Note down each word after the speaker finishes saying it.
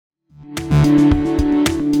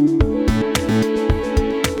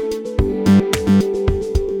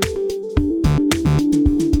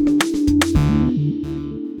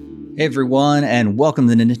Hey everyone, and welcome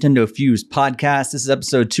to the NintendoFuse podcast. This is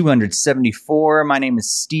episode 274. My name is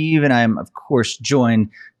Steve, and I'm, of course, joined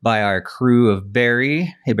by our crew of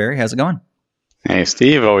Barry. Hey Barry, how's it going? Hey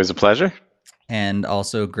Steve, always a pleasure. And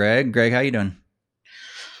also Greg. Greg, how you doing?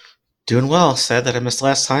 Doing well. Sad that I missed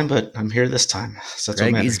last time, but I'm here this time. So that's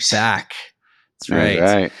Greg what matters. is back. That's right. All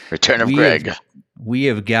right. Return of Greg. We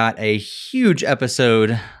have got a huge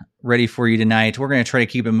episode ready for you tonight. We're going to try to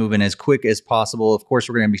keep it moving as quick as possible. Of course,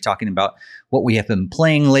 we're going to be talking about what we have been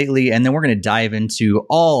playing lately, and then we're going to dive into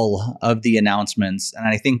all of the announcements. And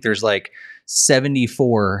I think there's like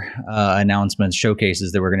 74 announcements,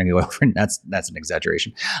 showcases that we're going to go over. That's an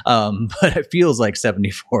exaggeration, but it feels like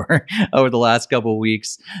 74 over the last couple of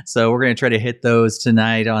weeks. So we're going to try to hit those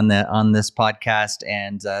tonight on this podcast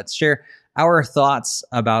and share our thoughts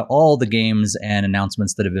about all the games and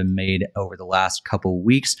announcements that have been made over the last couple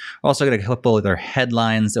weeks. We're also got a couple of other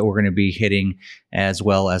headlines that we're going to be hitting, as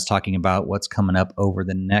well as talking about what's coming up over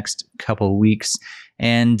the next couple weeks.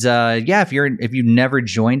 And if you've never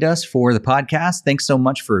joined us for the podcast, thanks so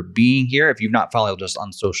much for being here. If you've not followed us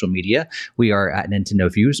on social media, we are at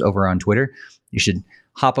NintendoFuse over on Twitter. You should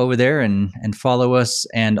hop over there and follow us,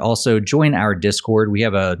 and also join our Discord. We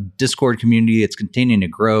have a Discord community that's continuing to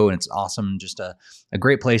grow, and it's awesome. Just a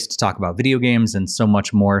great place to talk about video games and so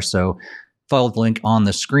much more. So follow the link on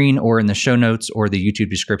the screen or in the show notes or the YouTube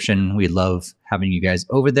description. We love having you guys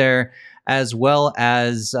over there, as well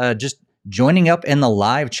as just joining up in the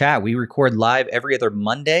live chat. We record live every other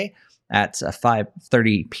Monday at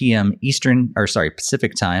 5:30 p.m.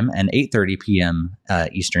 Pacific time, and 8:30 p.m.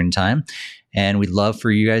 Eastern time. And we'd love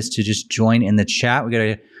for you guys to just join in the chat. We got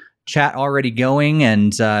a chat already going,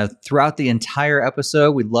 and throughout the entire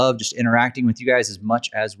episode, we love just interacting with you guys as much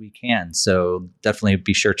as we can. So definitely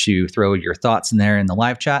be sure to throw your thoughts in there in the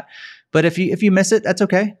live chat. But if you miss it, that's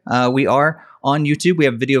okay. We are on YouTube. We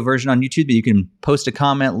have a video version on YouTube, but you can post a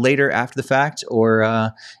comment later after the fact,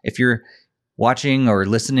 or if you're watching or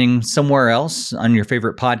listening somewhere else on your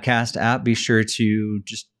favorite podcast app, be sure to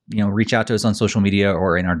just reach out to us on social media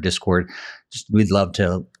or in our Discord. We'd love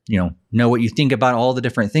to know what you think about all the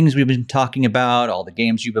different things we've been talking about, all the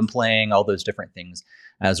games you've been playing, all those different things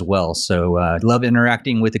as well. So love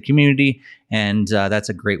interacting with the community, and that's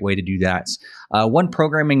a great way to do that. One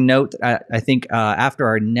programming note, I think after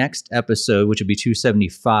our next episode, which would be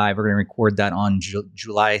 275, we're going to record that on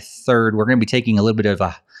July 3rd. We're going to be taking a little bit of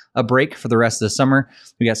a break for the rest of the summer.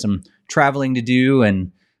 We got some traveling to do,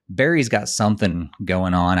 and Barry's got something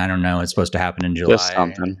going on. I don't know. It's supposed to happen in July. Just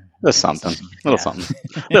something.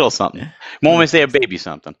 Little something. Won't we say a baby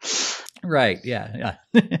something? Right. Yeah.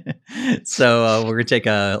 So we're going to take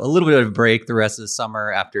a little bit of a break the rest of the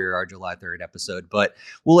summer after our July 3rd episode, but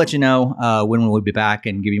we'll let you know when we'll be back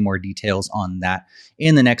and give you more details on that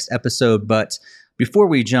in the next episode. But before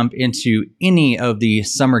we jump into any of the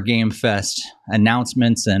Summer Game Fest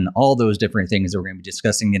announcements and all those different things that we're going to be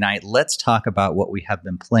discussing tonight, let's talk about what we have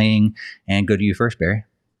been playing, and go to you first, Barry.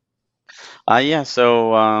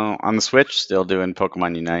 So on the Switch, still doing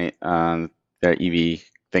Pokemon Unite. Their EV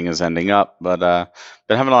thing is ending up, but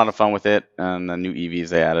been having a lot of fun with it, and the new EVs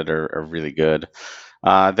they added are really good.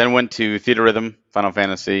 Then went to Theater Rhythm Final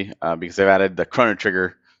Fantasy because they've added the Chrono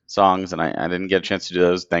Trigger songs, and I didn't get a chance to do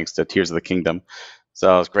those thanks to Tears of the Kingdom.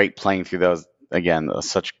 So it was great playing through those again.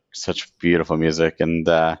 Such beautiful music, and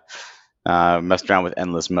messed around with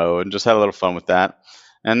Endless Mode and just had a little fun with that.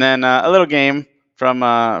 And then a little game from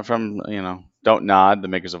Don't Nod, the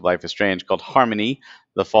makers of Life is Strange, called Harmony: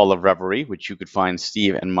 The Fall of Revelry, which you could find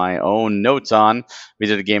Steve and my own notes on. We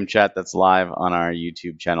did a game chat that's live on our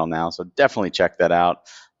YouTube channel now, so definitely check that out.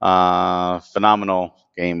 Phenomenal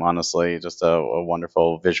game, honestly, just a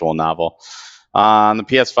wonderful visual novel. On the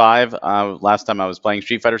PS5, last time I was playing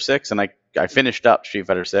Street Fighter 6, and I finished up Street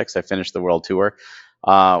Fighter 6. I finished the World Tour.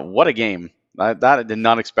 What a game. That I did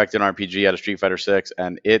not expect an RPG out of Street Fighter 6,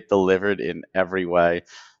 and it delivered in every way.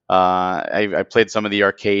 I played some of the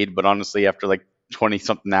arcade, but honestly, after like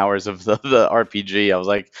 20-something hours of the RPG, I was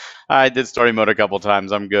like, I did story mode a couple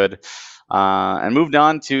times. I'm good. And moved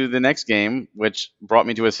on to the next game, which brought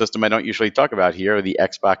me to a system I don't usually talk about here, the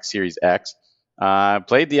Xbox Series X.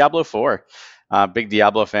 Played Diablo 4. Big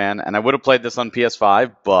Diablo fan, and I would have played this on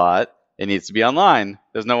PS5, but it needs to be online.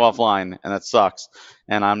 There's no offline, and that sucks.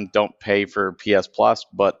 And I don't pay for PS Plus,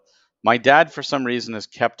 but my dad, for some reason, has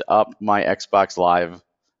kept up my Xbox Live,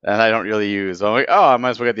 and I don't really use. I'm like, I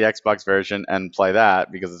might as well get the Xbox version and play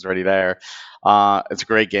that because it's already there. It's a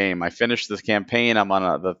great game. I finished this campaign. I'm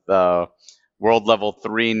on the World Level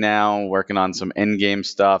 3 now, working on some endgame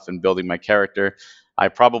stuff and building my character. I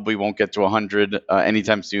probably won't get to 100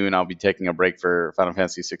 anytime soon. I'll be taking a break for Final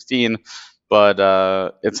Fantasy 16.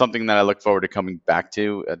 but it's something that I look forward to coming back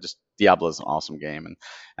to. Just Diablo is an awesome game,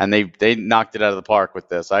 and they knocked it out of the park with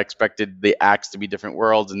this. I expected the acts to be different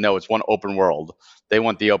worlds, and no, it's one open world. They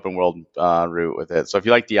went the open world route with it. So if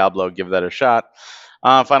you like Diablo, give that a shot.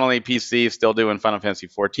 Finally, PC still doing Final Fantasy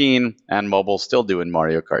 14, and mobile still doing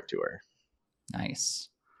Mario Kart Tour. Nice.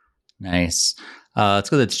 Let's go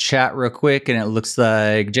to the chat real quick, and it looks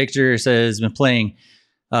like Jakester says been playing.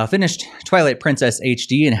 Finished Twilight Princess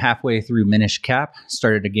HD and halfway through Minish Cap.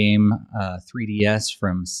 Started a game 3DS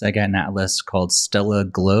from Sega and Atlas called Stella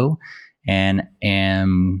Glow, and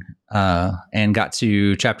got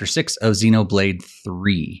to Chapter 6 of Xenoblade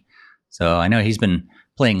 3. So I know he's been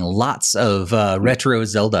playing lots of retro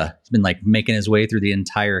Zelda. He's been like making his way through the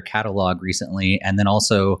entire catalog recently, and then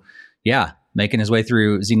also, making his way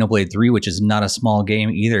through Xenoblade 3, which is not a small game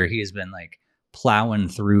either. He has been like plowing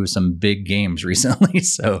through some big games recently.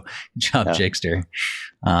 So good job, Jakester.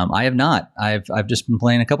 I have not. I've just been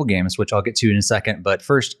playing a couple games, which I'll get to in a second. But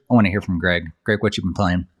first, I want to hear from Greg. Greg, what you been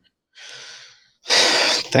playing?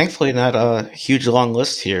 Thankfully, not a huge long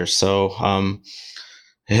list here. So I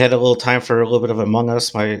had a little time for a little bit of Among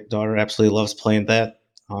Us. My daughter absolutely loves playing that.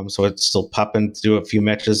 So I'd still pop in to do a few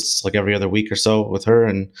matches like every other week or so with her,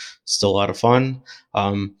 and still a lot of fun.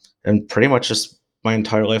 And pretty much just my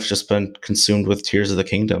entire life just been consumed with Tears of the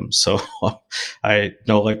Kingdom. So I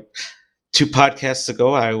know, like 2 podcasts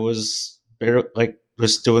ago, I was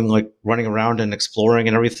doing like running around and exploring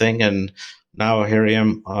and everything, and now here I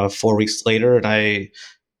am 4 weeks later, and I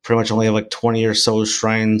pretty much only have like 20 or so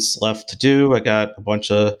shrines left to do. I got a bunch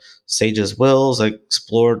of Sage's Wills. I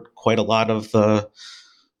explored quite a lot of the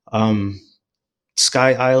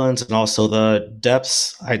Sky Islands and also the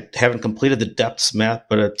Depths. I haven't completed the Depths map,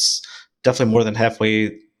 but it's definitely more than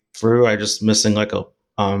halfway through. I just missing like a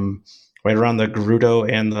right around the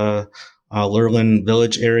Gerudo and the Lurlin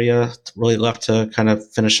village area really left to kind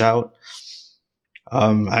of finish out.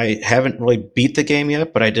 I haven't really beat the game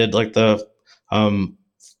yet, but I did like the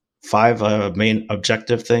 5 main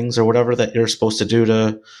objective things or whatever that you're supposed to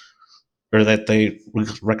do or that they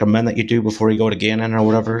recommend that you do before you go to Ganon or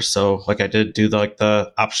whatever. So like I did do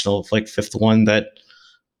the optional like 5th one that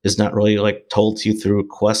is not really like told to you through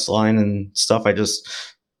quest line and stuff. I just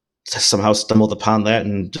somehow stumbled upon that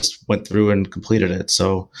and just went through and completed it.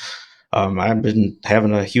 So I've been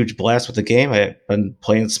having a huge blast with the game. I've been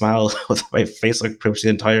playing Smile with my face like pretty much the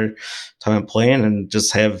entire time I'm playing, and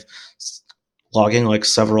just have logging like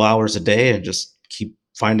several hours a day and just keep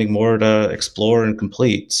finding more to explore and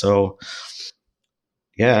complete. So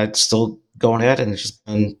yeah, it's still going at it, and it's just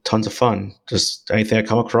been tons of fun. Just anything I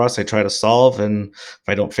come across, I try to solve, and if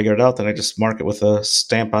I don't figure it out, then I just mark it with a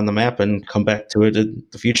stamp on the map and come back to it in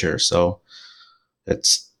the future. So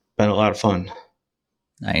it's been a lot of fun.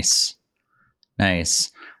 Nice.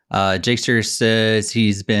 Jakester says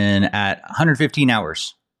he's been at 115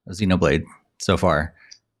 hours of Xenoblade so far,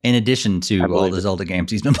 in addition to all the Zelda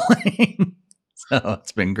games he's been playing. So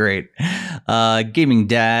it's been great. Gaming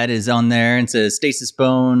Dad is on there and says Stasis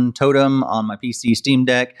Bone Totem on my PC Steam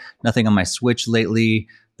Deck. Nothing on my Switch lately,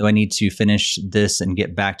 though I need to finish this and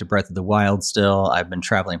get back to Breath of the Wild still. I've been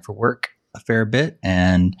traveling for work a fair bit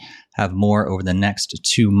and have more over the next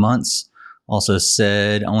 2 months. Also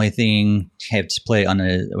said only thing I have to play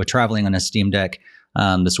traveling on a Steam Deck.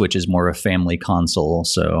 The Switch is more of a family console,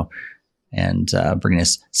 so bringing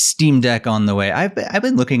his Steam Deck on the way. I've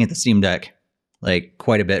been looking at the Steam Deck like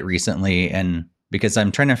quite a bit recently, and because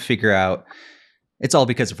I'm trying to figure out, it's all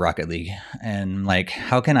because of Rocket League, and like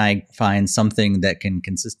how can I find something that can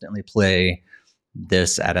consistently play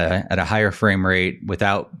this at a higher frame rate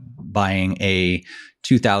without buying a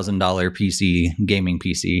 $2,000 gaming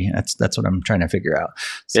PC. That's what I'm trying to figure out.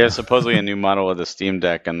 So. Yeah, supposedly a new model of the Steam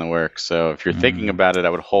Deck in the works. So if you're thinking about it, I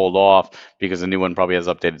would hold off because the new one probably has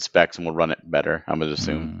updated specs and will run it better, I would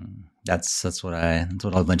assume. That's what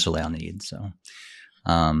eventually I'll need. So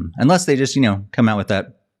unless they just come out with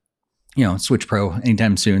that Switch Pro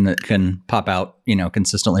anytime soon that can pop out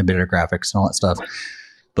consistently better graphics and all that stuff.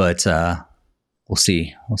 But we'll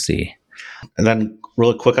see. And then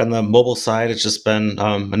really quick on the mobile side, it's just been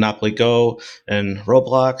Monopoly Go and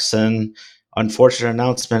Roblox. And unfortunate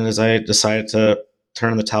announcement is I decided to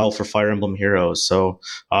turn in the towel for Fire Emblem Heroes. So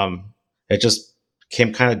it just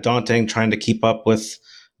became kind of daunting trying to keep up with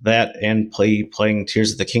that and playing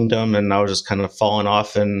Tears of the Kingdom. And I was just kind of falling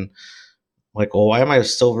off and like, well, why am I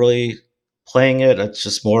still really playing it? It's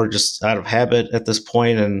just more just out of habit at this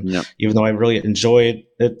point. And even though I really enjoyed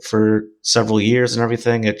it for several years and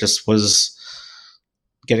everything, it just was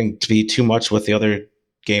getting to be too much with the other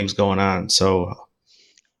games going on. So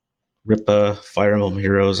rip Fire Emblem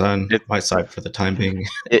Heroes on my side for the time being.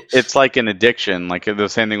 It's like an addiction. Like the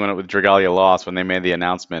same thing when it with Dragalia Lost when they made the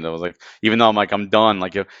announcement. It was like, even though I'm done.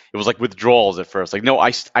 Like it was like withdrawals at first. Like no,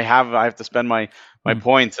 I have to spend my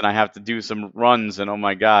points and I have to do some runs and oh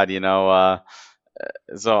my god,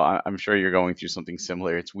 so I'm sure you're going through something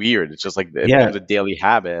similar. It's weird. It's just like it becomes a daily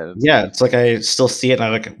habit. It's like I still see it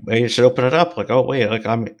and I should open it up. Like, oh wait, like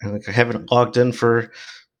I haven't logged in for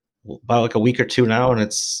about like a week or two now, and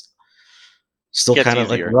it's still kind of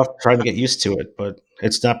like rough trying to get used to it. But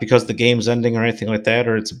it's not because the game's ending or anything like that,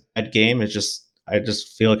 or it's a bad game. It's just I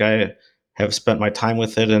just feel like I have spent my time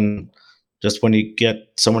with it, and just when you get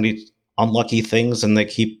so many unlucky things and they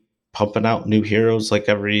keep pumping out new heroes like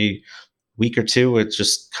every week or two, it's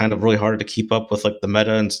just kind of really hard to keep up with like the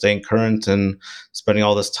meta and staying current and spending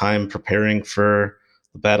all this time preparing for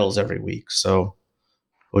the battles every week. So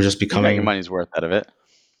it was just becoming, you got your money's worth out of it.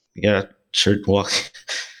 Yeah, sure. Well,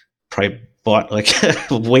 probably bought like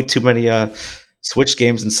way too many Switch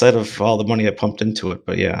games instead of all the money I pumped into it.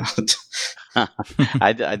 But yeah.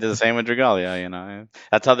 I did the same with Dragalia,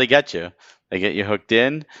 That's how they get you. They get you hooked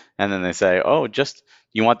in, and then they say, oh, just,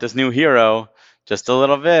 you want this new hero, just a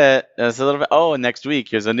little bit, oh, next week,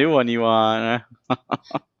 here's a new one you want.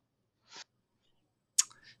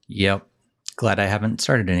 Yep. Glad I haven't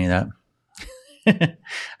started any of that.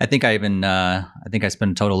 I think I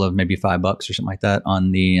spent a total of maybe $5 or something like that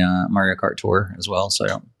on the Mario Kart Tour as well. So I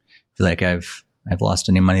don't feel like I've lost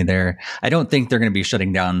any money there. I don't think they're going to be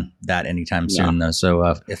shutting down that anytime soon though.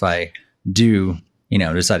 So if I do,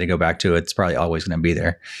 decide to go back to it, it's probably always going to be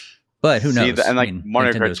there. But who knows? And like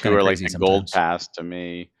Mario Kart Tour, like the gold pass to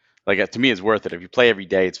me, to me it's worth it. If you play every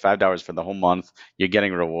day, it's $5 for the whole month. You're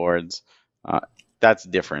getting rewards. That's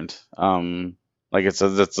different. Like it's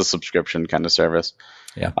a subscription kind of service.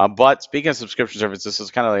 Yeah. But speaking of subscription service, this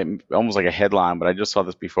is kind of like almost like a headline, but I just saw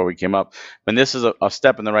this before we came up. And this is a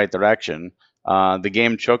step in the right direction. The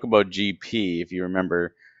game Chocobo GP, if you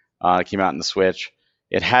remember, came out in the Switch.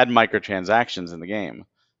 It had microtransactions in the game.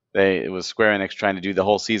 It was Square Enix trying to do the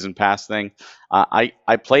whole season pass thing.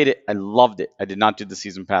 I played it. I loved it. I did not do the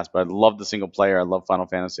season pass, but I loved the single player. I love Final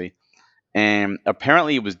Fantasy. And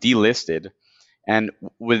apparently it was delisted. And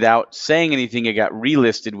without saying anything, it got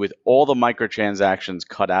relisted with all the microtransactions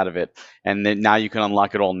cut out of it. And then now you can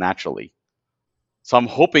unlock it all naturally. So I'm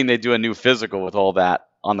hoping they do a new physical with all that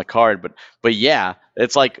on the card. But yeah,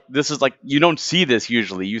 it's like, this is like, you don't see this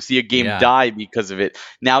usually. You see a game die because of it.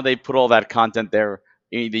 Now they put all that content there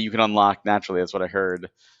that you can unlock naturally. That's what I heard.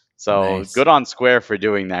 So Good on Square for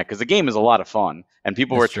doing that, because the game is a lot of fun. And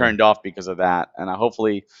people were turned off because of that. And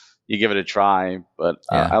hopefully you give it a try, but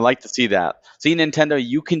I like to see that. See, Nintendo,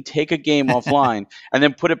 you can take a game offline and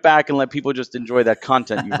then put it back and let people just enjoy that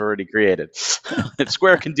content you've already created. If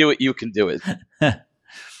Square can do it, you can do it.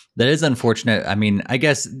 That is unfortunate. I mean, I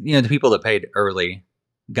guess, the people that paid early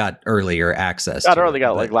got earlier access.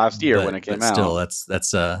 Got like last year when it came out. Still, that's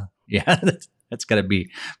that's got to be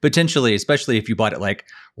potentially, especially if you bought it like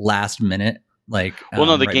last minute. Like,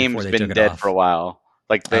 no, the game's been dead for a while.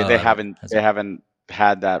 Like they haven't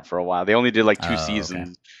had that for a while. They only did like 2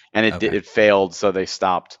 seasons, and it failed, so they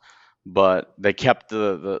stopped. But they kept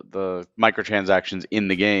the microtransactions in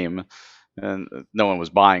the game, and no one was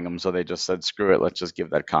buying them, so they just said, "Screw it, let's just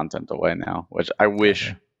give that content away now." Which I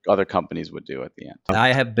wish other companies would do at the end.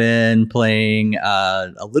 I have been playing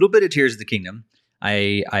a little bit of Tears of the Kingdom.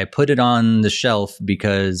 I put it on the shelf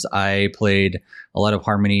because I played a lot of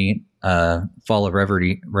Harmony Fall of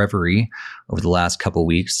Reverie over the last couple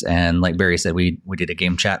weeks, and like Barry said, we did a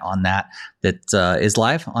game chat on that is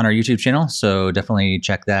live on our YouTube channel, so definitely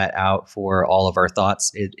check that out for all of our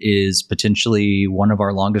thoughts. It is potentially one of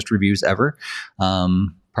our longest reviews ever,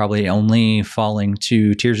 probably only falling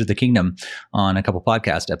to Tears of the Kingdom on a couple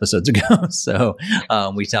podcast episodes ago. So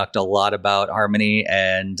we talked a lot about Harmony,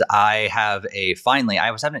 and I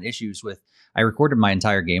was having issues with, I recorded my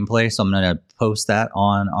entire gameplay, so I'm going to post that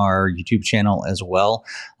on our YouTube channel as well.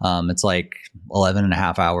 It's like 11 and a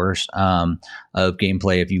half hours of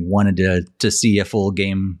gameplay if you wanted to see a full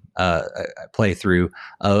game playthrough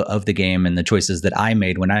of the game and the choices that I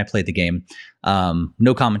made when I played the game.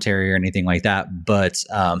 No commentary or anything like that, but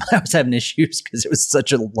I was having issues because it was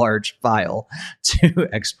such a large file to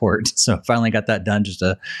export. So I finally got that done just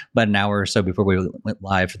about an hour or so before we went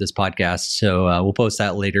live for this podcast. So we'll post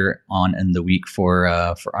that later on in the week for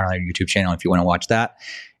on our YouTube channel if you want to watch that.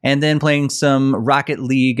 And then playing some Rocket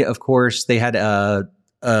League, of course. They had a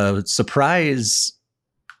surprise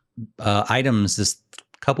items this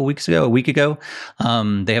a week ago.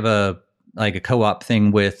 They have a co-op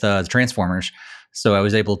thing with the Transformers. So I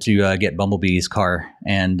was able to get Bumblebee's car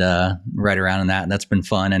and ride around in that, and that's been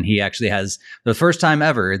fun. And he actually has, the first time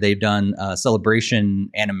ever, they've done celebration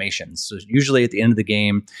animations. So usually at the end of the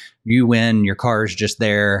game, you win, your car is just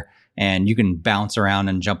there, and you can bounce around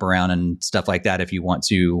and jump around and stuff like that if you want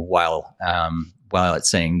to while it's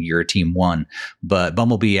saying your team won. But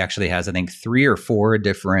Bumblebee actually has, I think, 3 or 4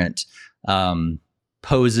 different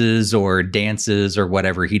poses or dances or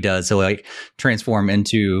whatever he does. So like transform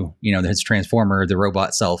into, his transformer, the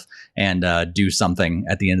robot self, and do something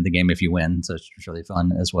at the end of the game if you win. So it's really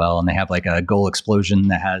fun as well. And they have like a goal explosion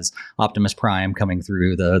that has Optimus Prime coming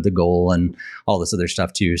through the goal and all this other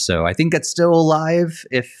stuff too. So I think that's still alive.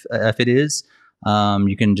 If it is,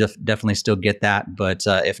 you can just definitely still get that. But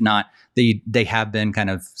if not, they have been kind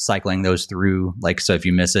of cycling those through. Like, so if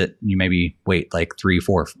you miss it, you maybe wait like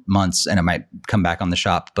 3-4 months and it might come back on the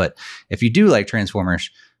shop. But if you do like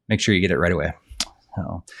Transformers, make sure you get it right away.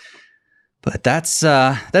 So, but that's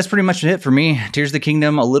pretty much it for me. Tears of the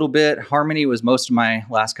Kingdom a little bit. Harmony was most of my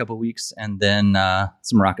last couple of weeks, and then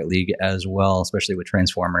some Rocket League as well, especially with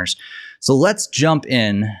Transformers. So let's jump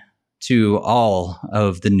in to all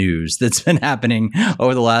of the news that's been happening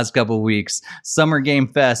over the last couple of weeks. Summer Game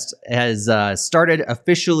Fest has started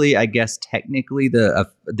officially. I guess technically the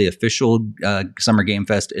official Summer Game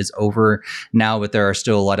Fest is over now, but there are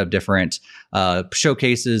still a lot of different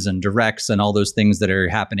showcases and directs and all those things that are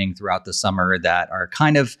happening throughout the summer that are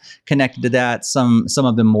kind of connected to that. Some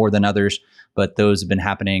of them more than others, but those have been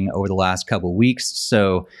happening over the last couple of weeks.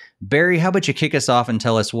 So Barry, how about you kick us off and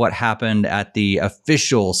tell us what happened at the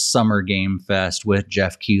official Summer Game Fest with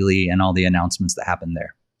Jeff Keighley and all the announcements that happened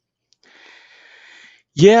there?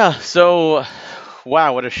 Yeah, so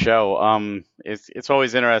wow, what a show. It's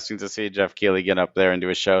always interesting to see Jeff Keighley get up there and do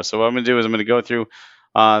a show. So what I'm going to do is I'm going to go through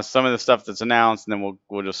some of the stuff that's announced, and then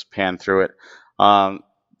we'll just pan through it.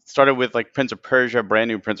 Started with like Prince of Persia, brand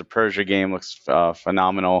new Prince of Persia game, looks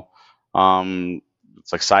phenomenal.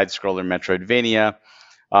 It's like side-scroller Metroidvania.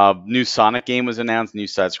 New Sonic game was announced, new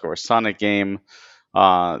side-scroller Sonic game.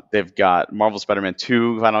 They've got Marvel Spider-Man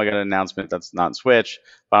 2 finally got an announcement. That's not Switch.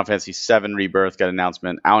 Final Fantasy 7 Rebirth got an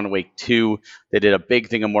announcement. Alan Wake 2. They did a big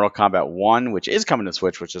thing of Mortal Kombat 1, which is coming to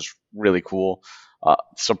Switch, which is really cool.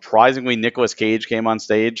 Surprisingly, Nicolas Cage came on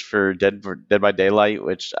stage for Dead by Daylight,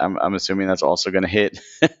 which I'm assuming that's also going to hit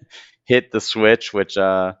hit the Switch, which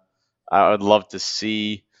I would love to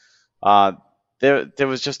see. There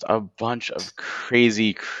was just a bunch of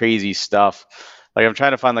crazy stuff. Like I'm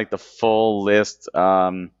trying to find like the full list.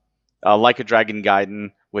 Like a Dragon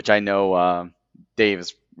Gaiden, which I know Dave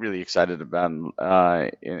is really excited about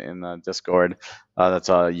in the Discord. That's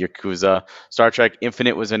Yakuza. Star Trek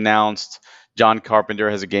Infinite was announced. John Carpenter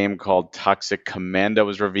has a game called Toxic Commando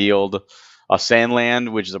was revealed.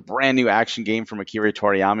 Sandland, which is a brand new action game from Akira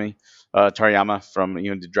Toriyama from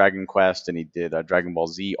did Dragon Quest, and he did Dragon Ball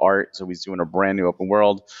Z art, so he's doing a brand new open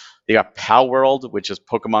world. They got Pal World, which is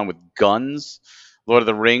Pokemon with guns. Lord of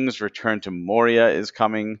the Rings Return to Moria is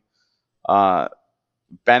coming.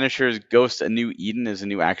 Banisher's Ghost: A New Eden is a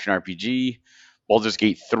new action RPG. Baldur's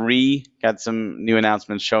Gate 3 got some new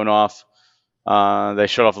announcements shown off. They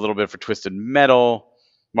showed off a little bit for Twisted Metal.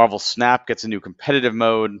 Marvel Snap gets a new competitive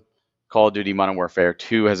mode. Call of Duty Modern Warfare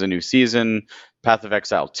 2 has a new season. Path of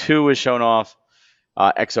Exile 2 is shown off.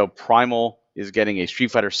 Exo Primal is getting a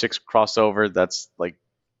Street Fighter 6 crossover. That's like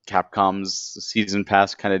Capcom's season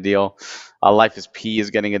pass kind of deal. Life is P is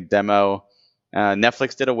getting a demo.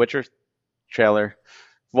 Netflix did a Witcher trailer.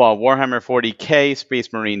 Well, Warhammer 40k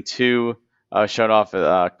Space Marine 2 showed off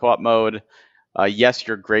co-op mode. Yes,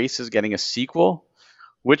 Your Grace is getting a sequel.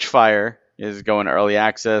 Witchfire is going early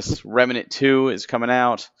access. Remnant 2 is coming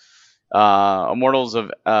out. Immortals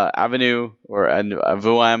of Avenue or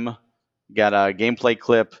Avuam got a gameplay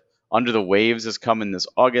clip. Under the Waves is coming this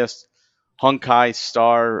August. Honkai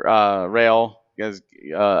Star Rail is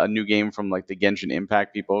a new game from like the Genshin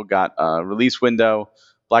Impact people. Got a release window.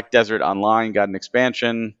 Black Desert Online got an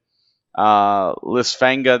expansion.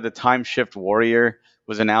 Lisfanga, the Time Shift Warrior,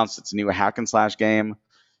 was announced. It's a new hack and slash game.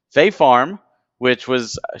 Fae Farm, which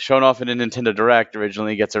was shown off in a Nintendo Direct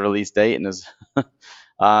originally, gets a release date and is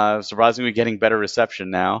surprisingly getting better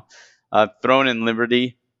reception now. Throne and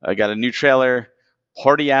Liberty got a new trailer.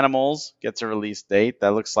 Party Animals gets a release date.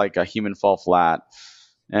 That looks like a Human Fall Flat.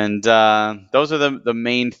 And those are the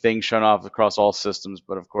main things shown off across all systems.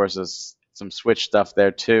 But of course, there's some Switch stuff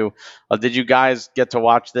there too. Did you guys get to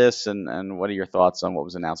watch this? And what are your thoughts on what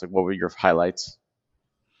was announced? Like, what were your highlights?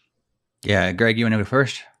 Yeah, Greg, you want to go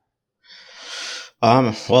first?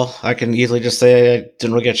 Well, I can easily just say I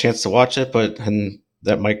didn't really get a chance to watch it, but and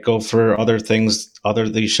that might go for other things, other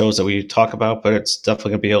these shows that we talk about, but it's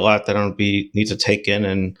definitely gonna be a lot that I'm gonna need to take in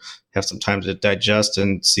and have some time to digest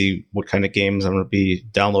and see what kind of games I'm gonna be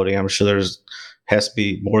downloading. I'm sure there's has to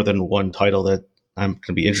be more than one title that I'm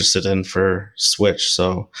gonna be interested in for Switch.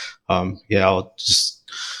 So yeah, I'll just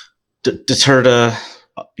deter to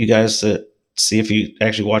you guys to see if you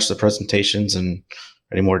actually watch the presentations and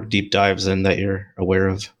any more deep dives in that you're aware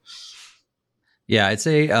of. Yeah, I'd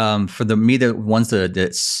say for the ones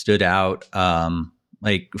that stood out,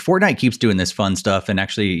 like Fortnite keeps doing this fun stuff, and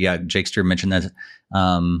actually, yeah, Jakester mentioned that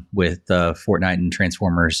with the Fortnite and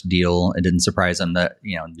Transformers deal, it didn't surprise them that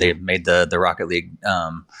they made the Rocket League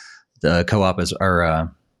the co-op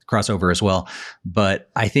or crossover as well. But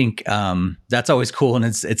I think that's always cool, and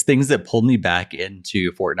it's things that pulled me back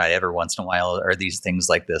into Fortnite every once in a while are these things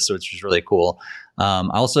like this, so it's just really cool.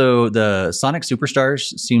 Also, the Sonic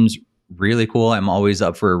Superstars seems really cool. I'm always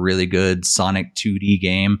up for a really good Sonic 2D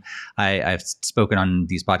game. I've spoken on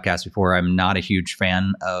these podcasts before. I'm not a huge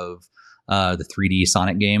fan of the 3D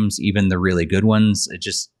Sonic games, even the really good ones. It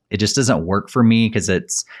just doesn't work for me because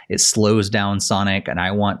it slows down Sonic, and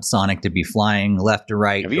I want Sonic to be flying left to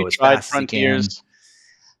right. Have you tried Frontiers?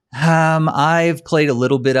 I've played a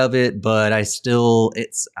little bit of it, but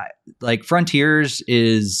like Frontiers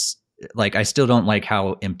is like, I still don't like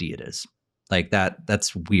how empty it is. Like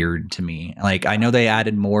that's weird to me. Like, I know they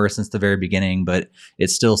added more since the very beginning, but it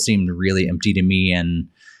still seemed really empty to me. And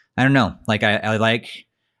I don't know, like I like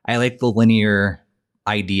the linear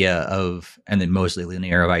idea of, and then mostly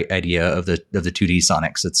linear idea of the 2D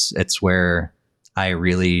Sonics. It's where I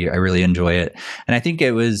really enjoy it. And I think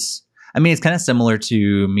it's kind of similar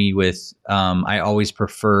to me with, I always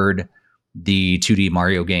preferred the 2D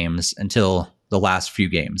Mario games until the last few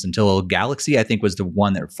games, until Galaxy, I think, was the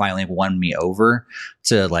one that finally won me over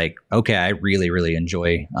to like, okay, I really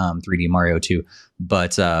enjoy 3D Mario too.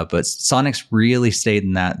 But Sonic's really stayed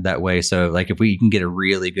in that way. So like, if we can get a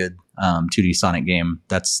really good 2D Sonic game,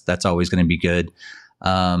 that's always going to be good.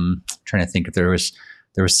 Trying to think if there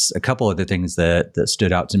was a couple other things that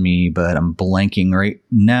stood out to me, but I'm blanking right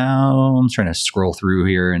now. I'm trying to scroll through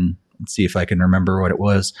here and see if I can remember what it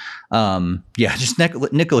was. Just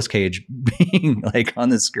Nicolas Cage being like on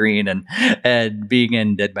the screen and being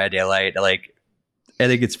in Dead by Daylight. Like, I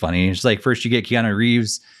think it's funny. It's like, first you get Keanu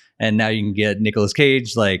Reeves, and now you can get Nicolas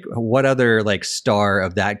Cage. Like, what other like star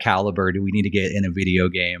of that caliber do we need to get in a video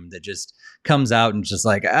game that just comes out and just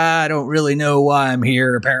like, I don't really know why I'm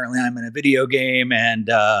here. Apparently I'm in a video game, and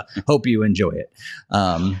hope you enjoy it.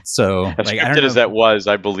 So as like, scripted as that was,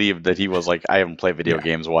 I believe that he was like, I haven't played video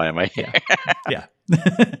games. Why am I here? Yeah.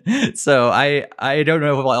 So I don't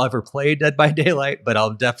know if I'll ever play Dead by Daylight, but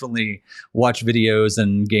I'll definitely watch videos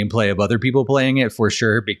and gameplay of other people playing it for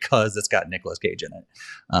sure, because it's got Nicolas Cage in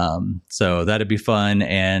it. So that'd be fun.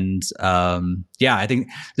 And I think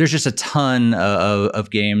there's just a ton of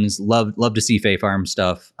games. Love to see Fae Farm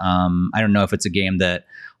stuff. I don't know if it's a game that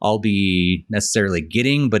I'll be necessarily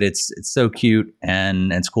getting, but it's so cute,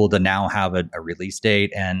 and it's cool to now have a release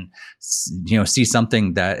date and see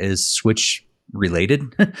something that is Switch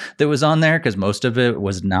related that was on there, because most of it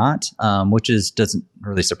was not, which doesn't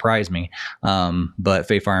really surprise me. But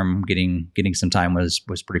Fae Farm getting some time was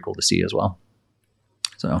pretty cool to see as well.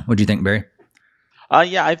 So what do you think, Barry?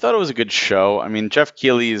 I thought it was a good show. I mean, Jeff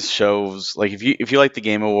Keighley's shows, like if you like the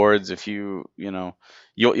Game Awards, if you'll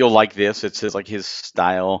like this. It's his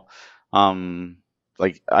style.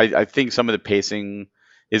 I think some of the pacing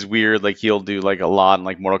is weird. Like, he'll do like a lot, and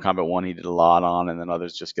like Mortal Kombat 1 he did a lot on, and then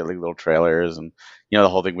others just get like little trailers, and the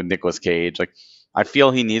whole thing with Nicolas Cage. Like, I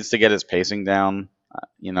feel he needs to get his pacing down.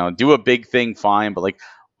 Do a big thing, fine, but like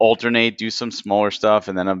alternate, do some smaller stuff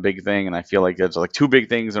and then a big thing. And I feel like it's like two big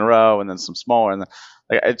things in a row and then some smaller, and then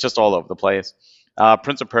like, it's just all over the place.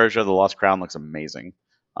 Prince of Persia: The Lost Crown looks amazing.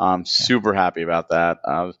 I'm super happy about that.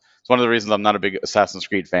 It's one of the reasons I'm not a big Assassin's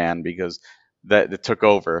Creed fan, because that took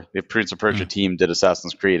over. The Prince of Persia team did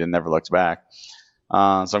Assassin's Creed and never looked back. So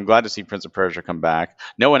I'm glad to see Prince of Persia come back.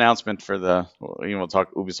 No announcement for we'll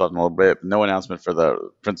talk Ubisoft in a little bit, but no announcement for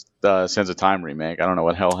the Sands of Time remake. I don't know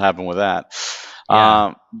what hell happened with that.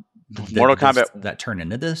 Yeah. Mortal Kombat that turn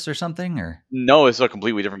into this or something, or no, it's a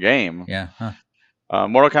completely different game. Yeah.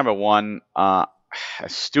 Mortal Kombat 1,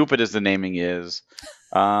 as stupid as the naming is,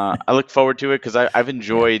 I look forward to it because I've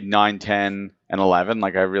enjoyed 9, 10, and 11.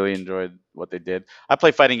 Like, I really enjoyed what they did. I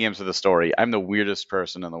play fighting games for the story. I'm the weirdest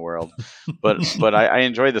person in the world, but I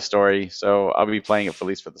enjoy the story, so I'll be playing it at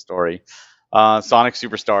least for the story. Sonic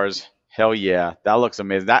Superstars, hell yeah, that looks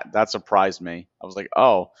amazing. That surprised me. I was like,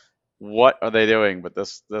 oh, what are they doing? But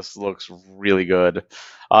this looks really good.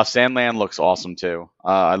 Sandland looks awesome too.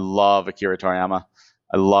 I love Akira Toriyama.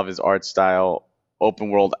 I love his art style. Open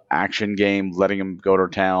world action game, letting him go to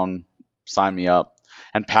town. Sign me up.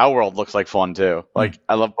 And Power World looks like fun too. Like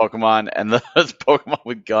I love Pokemon, and those Pokemon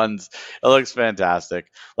with guns, it looks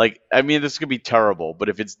fantastic. Like I mean, this could be terrible, but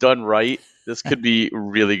if it's done right, this could be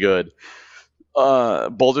really good.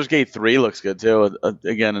 Baldur's Gate 3 looks good too.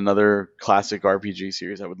 Again, another classic RPG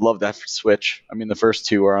series. I would love that for Switch. I mean, the first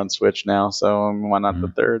two are on Switch now, so why not the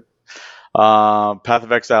third? Path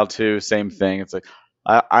of Exile 2, same thing. It's like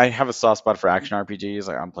I have a soft spot for action RPGs.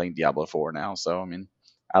 Like I'm playing Diablo 4 now, so I mean,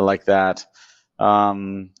 I like that.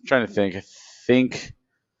 Trying to think. I think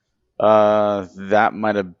that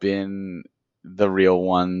might have been the real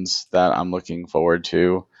ones that I'm looking forward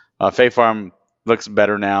to. Fae Farm looks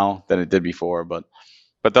better now than it did before, but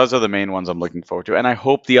those are the main ones I'm looking forward to. And I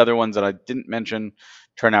hope the other ones that I didn't mention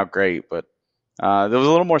turn out great. But there was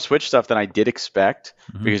a little more Switch stuff than I did expect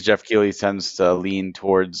because Jeff Keighley tends to lean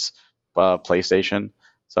towards PlayStation.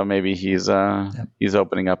 So maybe he's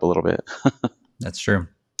opening up a little bit. That's true.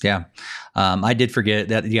 Yeah. I did forget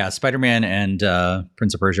that. Yeah. Spider-Man and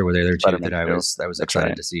Prince of Persia were there too that I was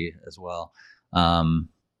excited to see as well.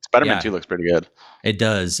 Spider-Man 2 looks pretty good. It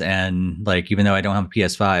does. And like, even though I don't have a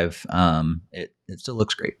PS5, it still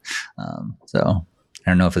looks great. So I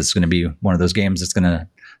don't know if it's going to be one of those games that's going to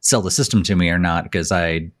sell the system to me or not, because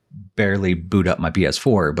I barely boot up my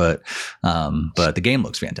PS4, but the game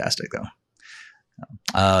looks fantastic though.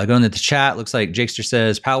 Going to the chat, looks like Jakester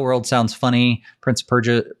says Power World sounds funny. Prince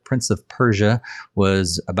of Persia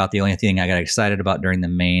was about the only thing I got excited about during the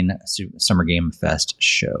main Summer Game Fest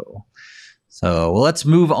show. So let's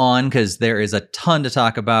move on, because there is a ton to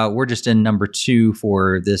talk about. We're just in number 2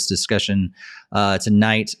 for this discussion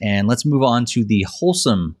tonight, and let's move on to the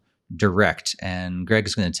Wholesome Direct. And Greg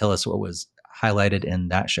is going to tell us what was highlighted in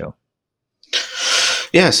that show.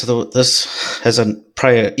 Yeah, so this has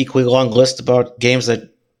probably an equally long list about games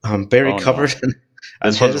that Barry covered. No.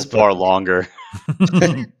 This one's far longer.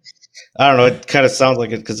 I don't know. It kind of sounds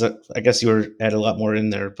like it because I guess you had a lot more in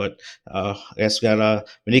there. But I guess we got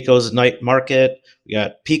Miniko's Night Market. We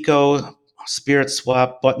got Pico, Spirit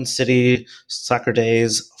Swap, Button City, Soccer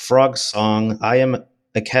Days, Frog Song, I Am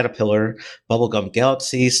a Caterpillar, Bubblegum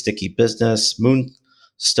Galaxy, Sticky Business,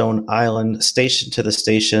 Moonstone Island, Station to the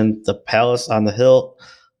Station, The Palace on the Hill,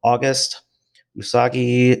 August,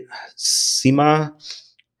 Usagi Sima,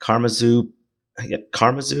 Karmazu,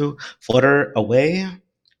 Flutter Away.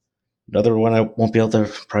 Another one I won't be able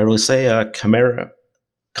to probably say, Kamararu,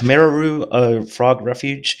 Frog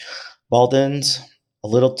Refuge, Baldens, A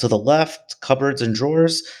Little to the Left, Cupboards and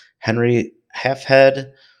Drawers, Henry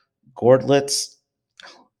Halfhead, Gordlets,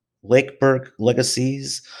 Lakeburg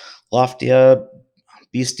Legacies, Loftia,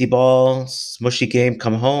 Beastie Ball, Smushy Game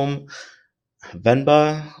Come Home,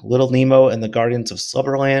 Venba, Little Nemo and the Guardians of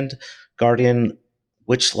Slumberland, Guardian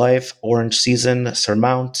Witch Life, Orange Season,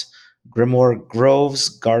 Surmount, Grimoire Groves,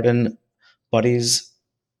 Garden Buddies,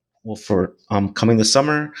 for coming this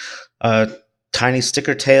summer, Tiny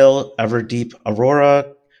Sticker Tail, Everdeep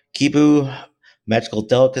Aurora, Kibu, Magical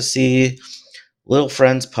Delicacy, Little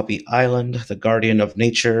Friends, Puppy Island, The Guardian of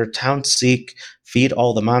Nature, Town Seek, Feed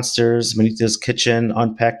All the Monsters, Manita's Kitchen,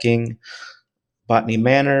 Unpacking, Botany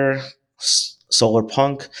Manor, Solar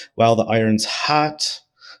Punk, While the Iron's Hot,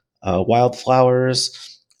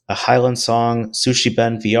 Wildflowers, A Highland Song, Sushi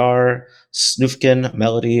Ben VR, Snoofkin,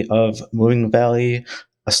 Melody of Moving Valley,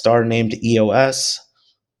 A Star Named EOS,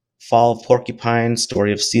 Fall of Porcupine,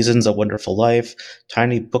 Story of Seasons, A Wonderful Life,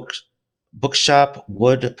 Tiny Bookshop,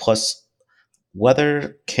 Wood plus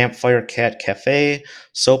Weather, Campfire Cat Cafe,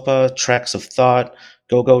 Sopa, Tracks of Thought,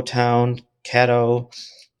 Go-Go Town, Cato,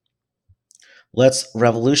 Let's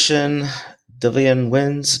Revolution, Divian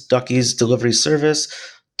Winds, Ducky's Delivery Service,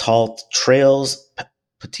 Tall Trails,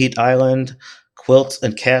 Petite Island, Quilts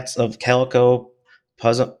and Cats of Calico,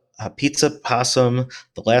 Pizza Possum,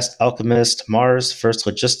 The Last Alchemist, Mars, First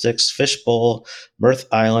Logistics, Fishbowl, Mirth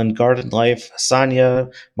Island, Garden Life,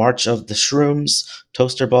 Sanya, March of the Shrooms,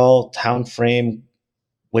 Toaster Ball, Town Frame,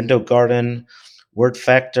 Window Garden, Word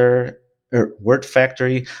Factory,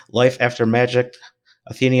 Life After Magic,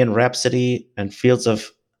 Athenian Rhapsody, and Fields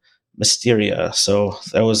of Mysteria. So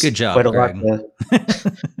that was good job, quite a Greg. lot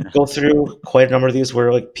to go through. Quite a number of these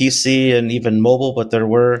were like PC and even mobile, but there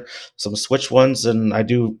were some Switch ones, and I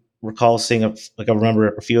do recall seeing I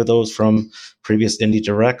remember a few of those from previous Indie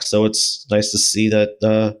Direct. So it's nice to see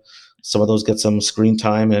that some of those get some screen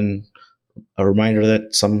time and a reminder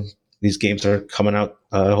that some of these games are coming out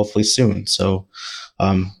hopefully soon. So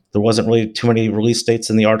there wasn't really too many release dates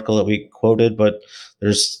in the article that we quoted, but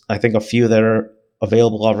there's I think a few that are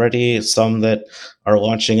available already, some that are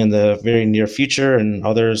launching in the very near future, and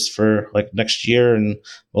others for like next year. And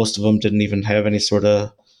most of them didn't even have any sort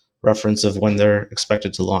of reference of when they're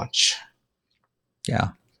expected to launch. Yeah.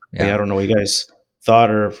 But yeah, I don't know what you guys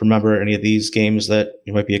thought or remember any of these games that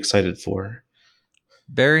you might be excited for.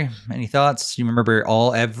 Barry, any thoughts? You remember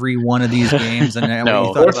every one of these games and what you No.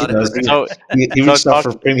 Of thought course he about it? does. So He so reached out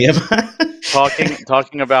for premium.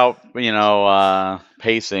 talking about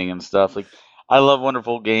pacing and stuff, like I love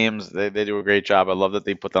wonderful games. They do a great job. I love that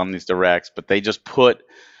they put on these directs, but they just put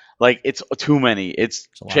like it's too many. It's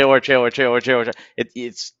It's a lot. trailer.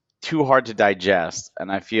 It's too hard to digest,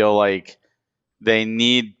 and I feel like they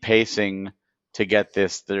need pacing to get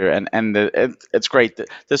this through. It's great.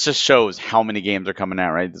 This just shows how many games are coming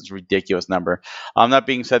out, right? This ridiculous number. That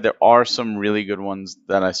being said, there are some really good ones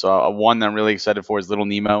that I saw. One that I'm really excited for is Little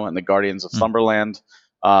Nemo and the Guardians of Slumberland.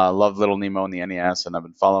 Love Little Nemo in the NES, and I've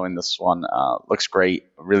been following this one. Looks great.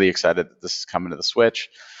 Really excited that this is coming to the Switch.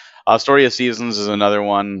 Story of Seasons is another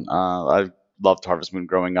one. I loved Harvest Moon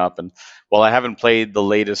growing up, and while I haven't played the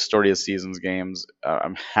latest Story of Seasons games,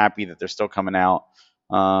 I'm happy that they're still coming out.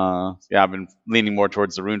 Yeah, I've been leaning more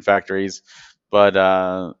towards the Rune Factories, but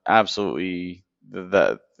absolutely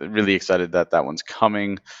really excited that one's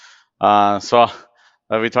coming. So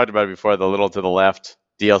we talked about it before, the Little to the Left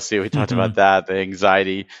DLC. We talked about that, the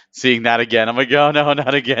anxiety, seeing that again. I'm like, oh no,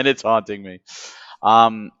 not again! It's haunting me.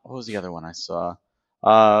 What was the other one I saw?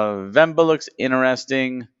 Vemba looks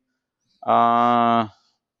interesting.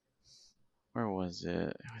 Where was it? I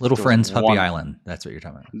Little think there was Friends Puppy one. Island. That's what you're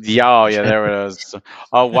talking about. Yeah, oh yeah, there it is.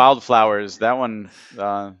 Wildflowers. That one.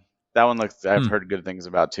 That one looks. I've heard good things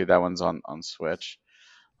about too. That one's on Switch.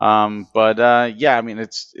 But yeah, I mean,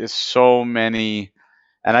 it's so many,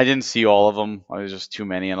 and I didn't see all of them. It was just too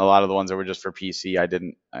many, and a lot of the ones that were just for PC, I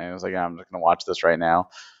didn't. I was like, I'm just gonna watch this right now.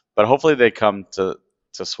 But hopefully they come to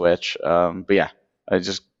Switch. But yeah, I'm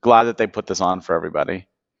just glad that they put this on for everybody.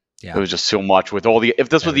 Yeah. It was just so much with all the. If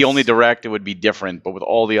this was the only There's- direct, it would be different. But with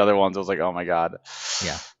all the other ones, I was like, oh my god.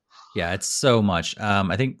 Yeah. Yeah, it's so much.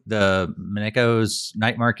 I think the Mineko's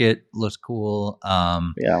Night Market looks cool.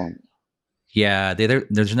 Yeah. Yeah,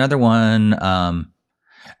 there's another one.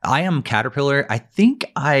 I Am Caterpillar. I think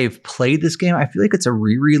I've played this game. I feel like it's a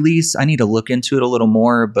re-release. I need to look into it a little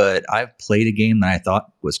more, but I've played a game that I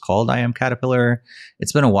thought was called I Am Caterpillar.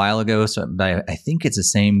 It's been a while ago, so I think it's the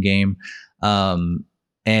same game.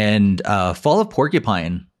 And Fall of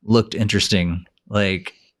Porcupine looked interesting.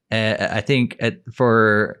 Like I think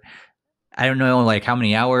for I don't know like how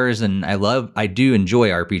many hours, and I do enjoy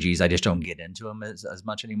RPGs. I just don't get into them as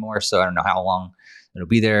much anymore. So I don't know how long it'll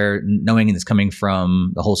be there. Knowing it's coming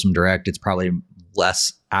from the Wholesome Direct, it's probably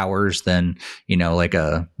less hours than like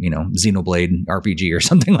a Xenoblade RPG or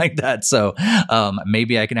something like that. So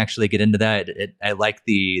maybe I can actually get into that. I like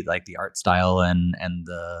the art style and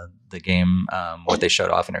the game, what they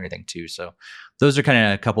showed off and everything too. So those are kind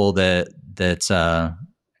of a couple that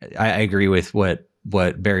I agree with what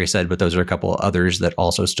Barry said, but those are a couple others that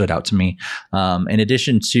also stood out to me. In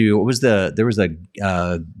addition to there was a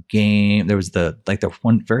game, there was the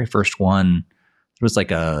very first one. It was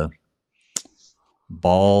like a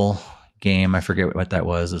ball game. I forget what that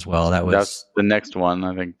was as well. That's the next one.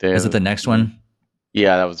 I think. Is it the next one?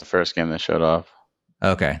 Yeah, that was the first game that showed off.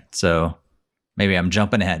 Okay, so maybe I'm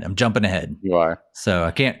jumping ahead. You are. So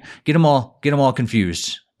I can't get them all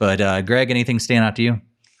confused. But Greg, anything stand out to you?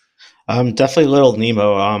 Definitely Little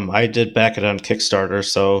Nemo. I did back it on Kickstarter,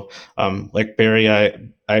 so like Barry,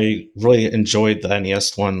 I really enjoyed the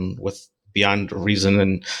NES one with Beyond Reason,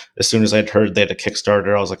 and as soon as I'd heard they had a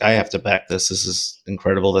Kickstarter, I was like, I have to back this. This is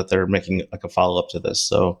incredible that they're making like a follow up to this.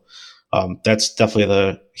 So that's definitely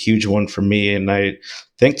the huge one for me. And I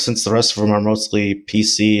think since the rest of them are mostly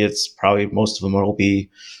PC, it's probably most of them will be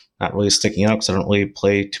not really sticking out because I don't really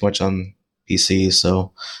play too much on PC.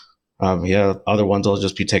 So. Yeah, other ones I'll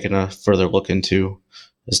just be taking a further look into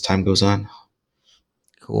as time goes on.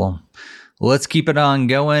 Cool. Well, let's keep it on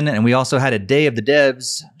going. And we also had a Day of the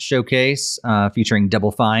Devs showcase featuring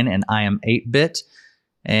Double Fine and I Am 8-Bit.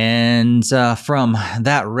 And from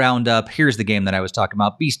that roundup, here's the game that I was talking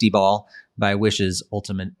about, Beastie Ball by Wishes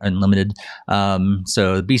Ultimate Unlimited.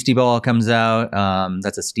 So Beastie Ball comes out.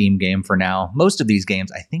 That's a Steam game for now. Most of these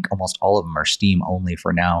games, I think almost all of them are Steam only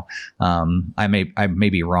for now. I may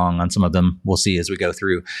be wrong on some of them. We'll see as we go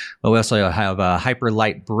through. But we also have Hyper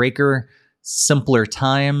Light Breaker, Simpler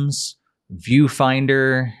Times,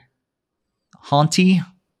 Viewfinder, Haunty,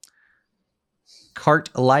 Cart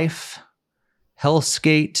Life,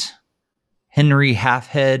 Hellskate, Henry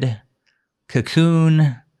Halfhead,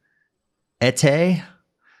 Cocoon, Ete,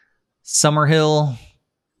 Summerhill,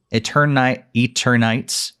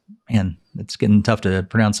 Eternites. Man, it's getting tough to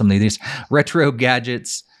pronounce some of these. Retro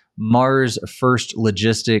Gadgets, Mars First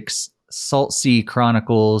Logistics, Salt Sea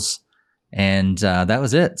Chronicles, and that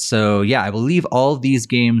was it. So yeah, I believe all of these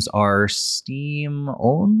games are Steam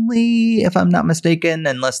only, if I'm not mistaken,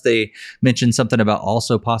 unless they mention something about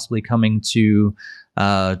also possibly coming to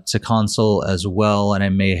console as well, and I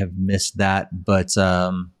may have missed that. But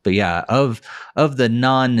yeah, of the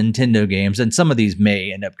non-Nintendo games, and some of these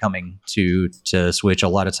may end up coming to Switch. A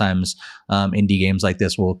lot of times, indie games like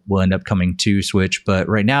this will end up coming to Switch, but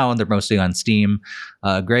right now they're mostly on Steam.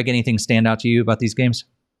 Greg, anything stand out to you about these games?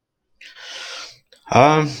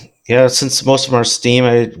 Yeah, since most of them are Steam,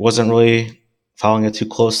 I wasn't really following it too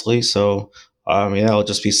closely. So, yeah, it'll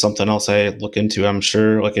just be something else I look into. I'm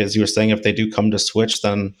sure, like as you were saying, if they do come to Switch,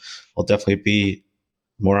 then I'll definitely be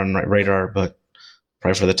more on my radar. But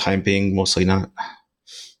probably for the time being, mostly not.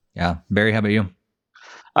 Yeah, Barry, how about you?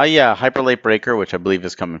 Yeah, Hyper Light Breaker, which I believe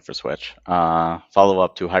is coming for Switch. Follow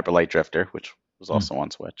up to Hyper Light Drifter, which was also on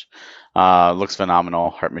Switch. Looks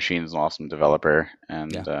phenomenal. Heart Machine is an awesome developer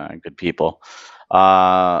and good people.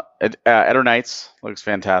 Eternites looks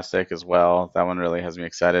fantastic as well. That one really has me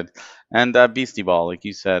excited. And Beastie Ball, like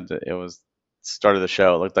you said, it was start of the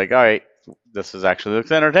show. It looked like, all right, this is actually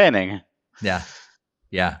looks entertaining. Yeah,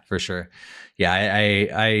 for sure. Yeah,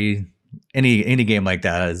 I any game like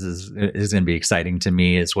that is going to be exciting to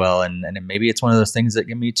me as well, and maybe it's one of those things that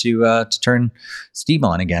get me to turn Steam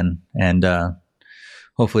on again, and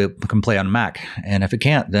hopefully it can play on Mac. And if it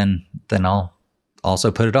can't, then I'll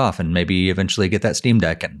also put it off and maybe eventually get that Steam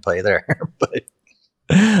Deck and play there. But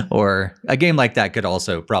or a game like that could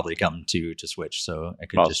also probably come to Switch, so I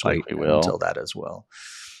could Most just wait likely will. until that as well.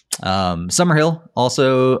 Summerhill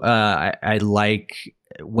also, I like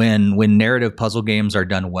when narrative puzzle games are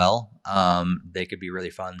done well. They could be really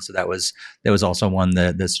fun. So that was also one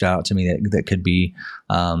that stood out to me that could be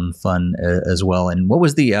fun as well. And what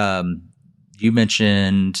was the you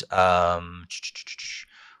mentioned what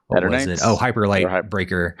was it? Oh, Hyper Light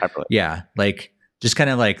Breaker. Yeah, like just kind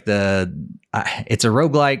of like it's a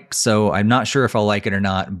roguelike, so I'm not sure if I'll like it or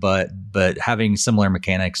not, but having similar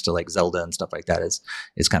mechanics to like Zelda and stuff like that is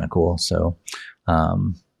kind of cool. So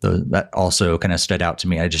that also kind of stood out to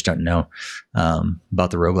me. I just don't know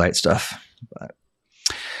about the roguelite stuff. But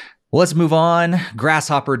well, let's move on.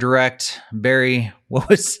 Grasshopper Direct. Barry, what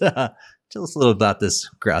was tell us a little about this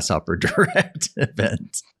Grasshopper Direct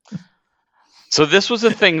event. So this was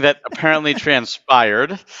a thing that apparently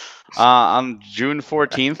transpired on June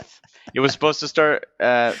 14th. It was supposed to start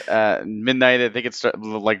at midnight. I think it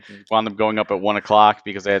wound up going up at 1 o'clock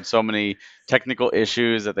because they had so many technical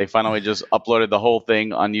issues that they finally just uploaded the whole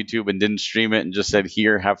thing on YouTube and didn't stream it and just said,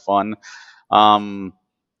 "Here, have fun." And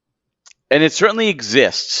it certainly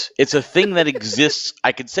exists. It's a thing that exists.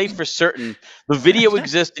 I could say for certain the video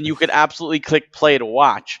exists and you could absolutely click play to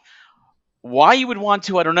watch. Why you would want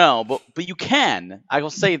to, I don't know, but you can. I will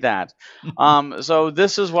say that. So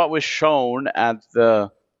this is what was shown at the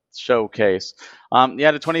showcase. You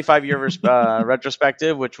had a 25-year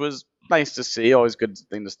retrospective, which was nice to see. Always good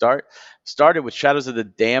thing to start. Started with Shadows of the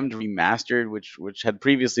Damned Remastered, which had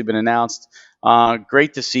previously been announced.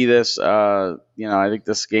 Great to see this. I think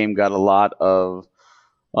this game got a lot of.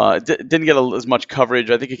 Didn't get as much coverage.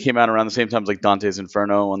 I think it came out around the same time as like Dante's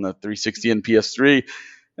Inferno on the 360 and PS3.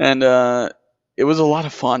 And it was a lot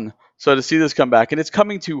of fun. So to see this come back, and it's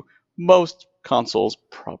coming to most consoles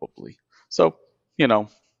probably. So,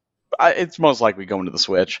 it's most likely going to the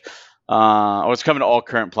Switch. Or it's coming to all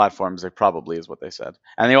current platforms. It probably is what they said.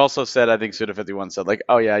 And they also said, I think Suda51 said, like,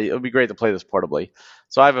 oh yeah, it would be great to play this portably.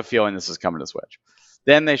 So I have a feeling this is coming to Switch.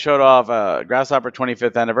 Then they showed off Grasshopper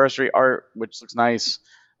 25th anniversary art, which looks nice.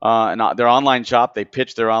 And their online shop, they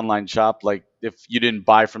pitched their online shop like if you didn't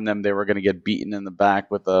buy from them, they were going to get beaten in the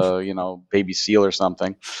back with a baby seal or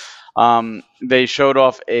something. They showed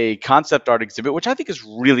off a concept art exhibit, which I think is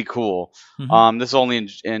really cool. Mm-hmm. This is only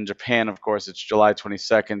in Japan, of course. It's July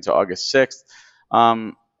 22nd to August 6th.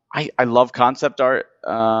 I love concept art.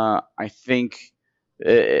 I think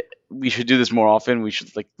we should do this more often. We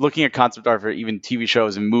should looking at concept art for even TV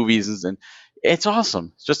shows and movies, and it's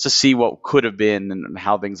awesome just to see what could have been and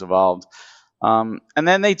how things evolved. And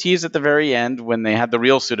then they teased at the very end when they had the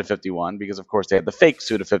real Suda51, because of course they had the fake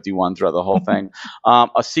Suda51 throughout the whole thing.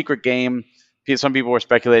 A secret game. Some people were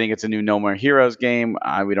speculating it's a new No More Heroes game.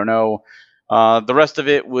 We don't know. The rest of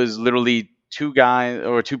it was literally two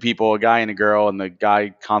people, a guy and a girl, and the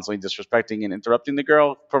guy constantly disrespecting and interrupting the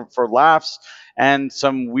girl for laughs, and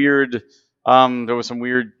some weird. There was some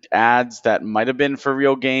weird ads that might have been for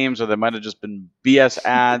real games, or they might have just been BS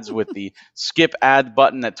ads with the skip ad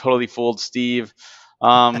button that totally fooled Steve.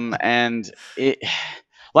 And it,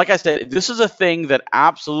 like I said, this is a thing that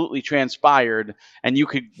absolutely transpired, and you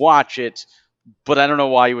could watch it, but I don't know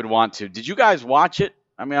why you would want to. Did you guys watch it?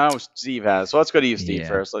 I mean, I know Steve has, so let's go to you, Steve, Yeah.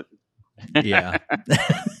 first. Yeah.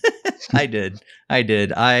 I did. I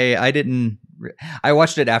didn't. I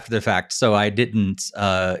watched it after the fact, so I didn't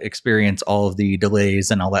experience all of the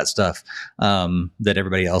delays and all that stuff that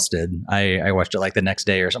everybody else did. I watched it like the next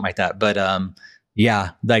day or something like that. But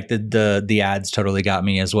yeah, like the ads totally got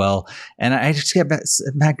me as well, and I just get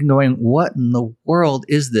back going, what in the world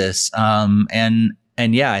is this? And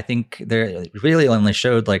yeah, I think they really only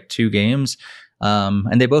showed like 2 games,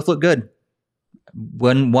 and they both look good.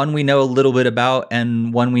 One we know a little bit about,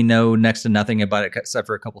 and one we know next to nothing about it, except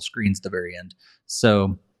for a couple screens at the very end.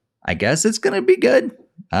 So I guess it's gonna be good.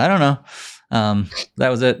 I don't know. That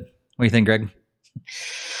was it. What do you think, Greg?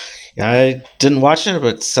 Yeah, I didn't watch it,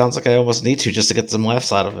 but it sounds like I almost need to just to get some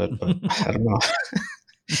laughs out of it. But I don't know.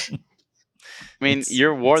 I mean,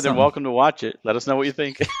 you're more than welcome to watch it. Let us know what you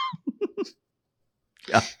think.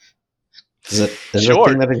 Yeah. Is it a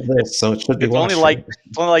thing that exists? So it should be watched. It's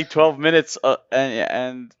only like 12 minutes,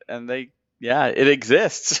 and they it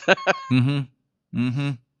exists.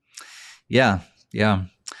 Yeah.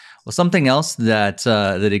 Well, something else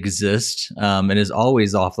that exists and is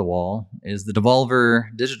always off the wall is the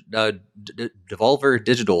Devolver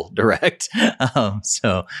Digital Direct.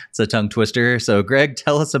 So it's a tongue twister. So, Greg,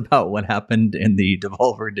 tell us about what happened in the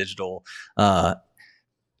Devolver Digital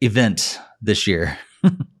event this year.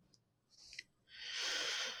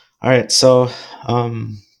 All right, so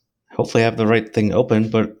hopefully I have the right thing open,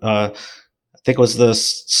 but I think it was the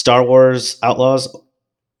Star Wars Outlaws.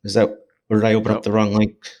 Is that, or did I open up the wrong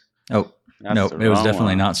link? Oh, no, it was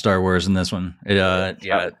definitely not Star Wars in this one.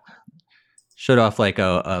 It showed off like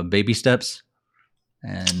a baby steps.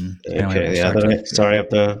 And okay, yeah, sorry, I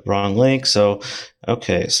have the wrong link. So,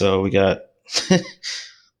 okay, so we got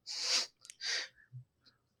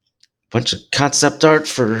bunch of concept art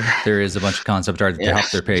for. There is a bunch of concept art at the top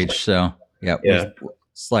of their page. So we'll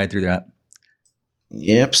slide through that.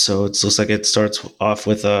 Yep. So it looks like it starts off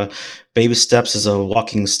with Baby Steps as a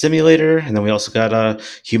walking stimulator, and then we also got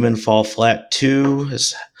Human Fall Flat 2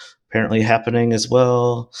 is apparently happening as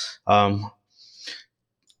well.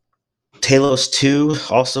 Talos 2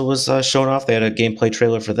 also was shown off. They had a gameplay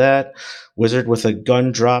trailer for that. Wizard with a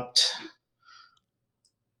gun dropped.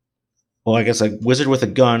 Well, I guess a wizard with a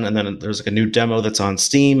gun, and then there's like a new demo that's on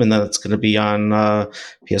Steam, and then it's going to be on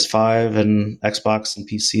PS5 and Xbox and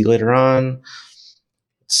PC later on.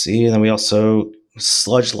 Let's see, and then we also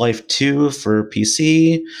Sludge Life 2 for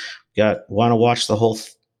PC. Got want to watch the whole.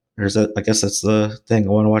 I guess that's the thing. I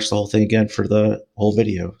want to watch the whole thing again for the whole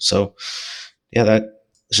video. So, yeah, that's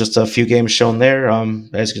just a few games shown there.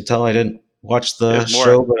 As you can tell, I didn't watch the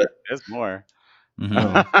show, but there's more.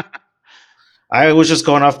 Mm-hmm. I was just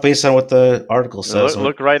going off based on what the article says.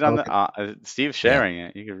 Look right on the Steve's sharing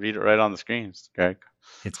it. You can read it right on the screen, Greg.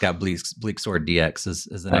 It's got Bleak Sword DX is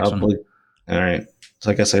the next one. All right. So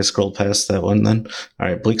I guess I scrolled past that one then. All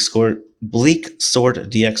right. Bleak Sword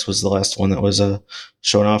DX was the last one that was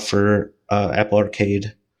shown off for Apple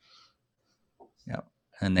Arcade. Yeah.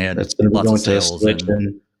 And they had that's going to be going to Switch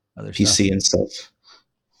and other PC stuff. And stuff.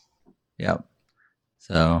 Yeah.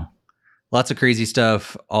 So lots of crazy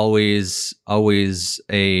stuff. Always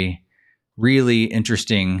a really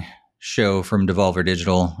interesting show from Devolver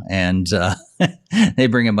Digital, and they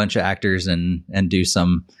bring a bunch of actors and do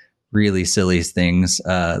some really silly things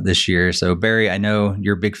this year. So Barry, I know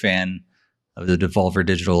you're a big fan of the Devolver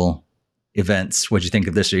Digital events. What'd you think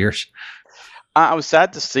of this year's? I was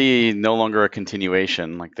sad to see no longer a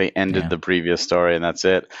continuation. Like they ended the previous story and that's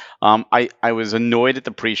it. I was annoyed at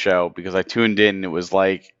the pre-show because I tuned in and it was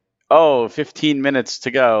like, 15 minutes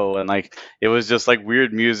to go, and like it was just like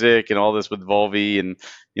weird music and all this with Volvi and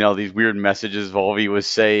these weird messages Volvi was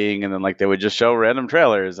saying, and then like they would just show random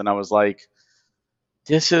trailers, and I was like,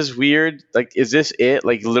 this is weird. Like, is this it?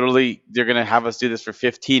 Like, literally, they're gonna have us do this for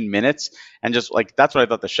 15 minutes, and just like that's what I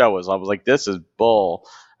thought the show was. I was like, this is bull.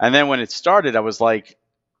 And then when it started, I was like,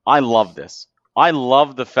 I love this. I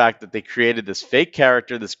love the fact that they created this fake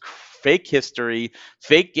character, this fake history,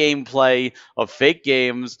 fake gameplay of fake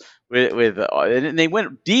games and they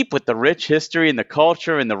went deep with the rich history and the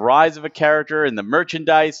culture and the rise of a character and the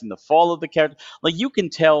merchandise and the fall of the character. Like, you can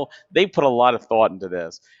tell they put a lot of thought into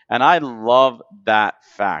this. And I love that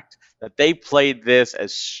fact that they played this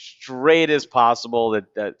as straight as possible,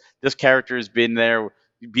 that this character has been there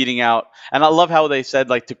beating out. And I love how they said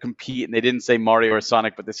like to compete, and they didn't say Mario or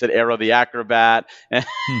Sonic, but they said Aero the Acrobat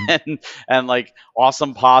and and like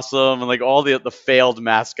Awesome Possum and like all the failed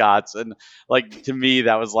mascots. And like to me,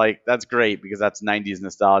 that was like that's great because that's 90s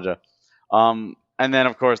nostalgia. And then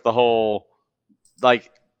of course the whole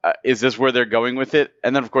like is this where they're going with it?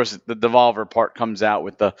 And then of course the Devolver part comes out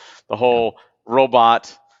with the whole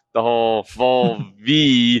robot, the whole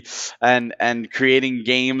Volv, and creating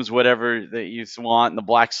games whatever that you want, and the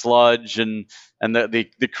Black Sludge and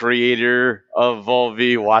the creator of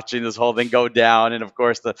Volv watching this whole thing go down, and of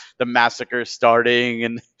course the massacre starting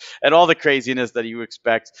and all the craziness that you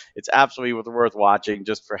expect. It's absolutely worth watching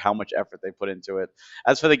just for how much effort they put into it.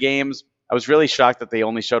 As for the games, I was really shocked that they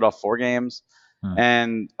only showed off 4 games.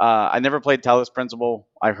 And I never played Talos Principle.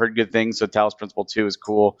 I heard good things, so Talos Principle 2 is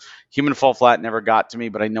cool. Human Fall Flat never got to me,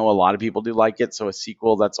 but I know a lot of people do like it, so a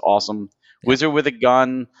sequel, that's awesome. Yeah. Wizard with a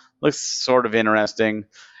Gun looks sort of interesting.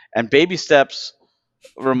 And Baby Steps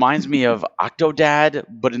reminds me of Octodad,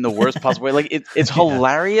 but in the worst possible way. Like it's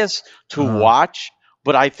hilarious to watch,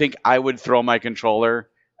 but I think I would throw my controller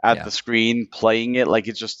at the screen playing it. Like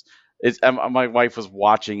my wife was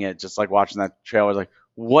watching it, just like watching that trailer, like,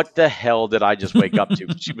 what the hell did I just wake up to?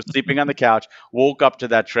 She was sleeping on the couch, woke up to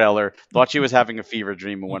that trailer, thought she was having a fever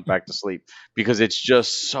dream, and went back to sleep because it's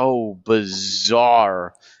just so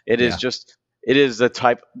bizarre. That's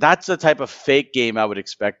the type of fake game I would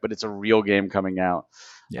expect, but it's a real game coming out.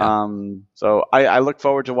 Yeah. So I look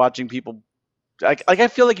forward to watching people. I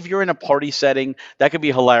feel like if you're in a party setting, that could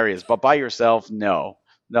be hilarious, but by yourself, no.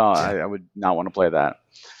 I would not want to play that.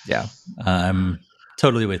 Yeah.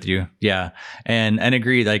 Totally with you. Yeah. And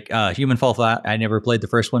agree. Like Human Fall Flat, I never played the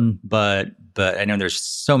first one, but I know there's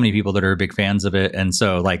so many people that are big fans of it. And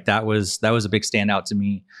so like that was a big standout to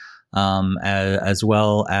me. As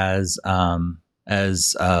well as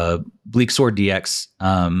Bleak Sword DX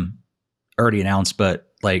already announced, but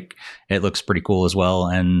like it looks pretty cool as well,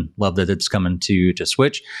 and love that it's coming to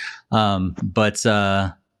Switch.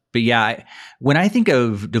 But yeah, when I think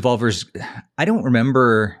of Devolver's, I don't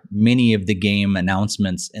remember many of the game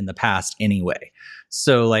announcements in the past anyway.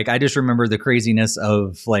 So like, I just remember the craziness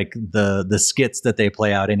of like the skits that they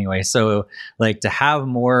play out anyway. So like to have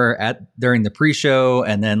more during the pre-show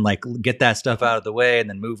and then like get that stuff out of the way and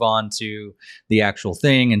then move on to the actual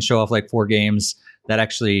thing and show off like 4 games, that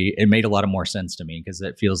actually, it made a lot of more sense to me because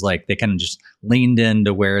it feels like they kind of just leaned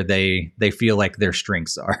into where they feel like their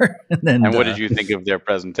strengths are. And what did you think of their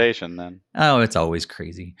presentation then? Oh, it's always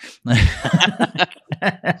crazy.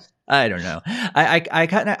 I don't know.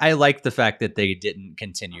 I like the fact that they didn't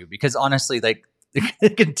continue because honestly, like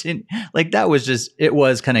that was just, it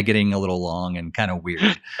was kind of getting a little long and kind of weird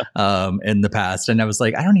in the past. And I was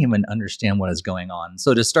like, I don't even understand what is going on.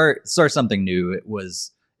 So to start something new, it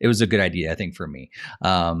was a good idea, I think, for me.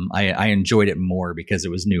 I enjoyed it more because it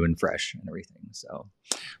was new and fresh and everything. So,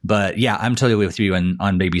 but yeah, I'm totally with you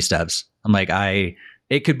on Baby Steps. I'm like,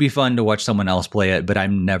 it could be fun to watch someone else play it, but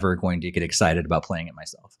I'm never going to get excited about playing it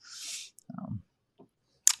myself.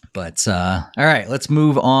 All right, let's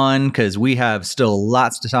move on because we have still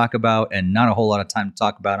lots to talk about and not a whole lot of time to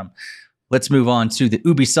talk about them. Let's move on to the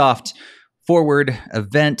Ubisoft Forward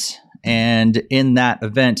event. And in that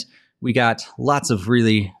event, we got lots of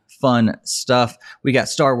really fun stuff. We got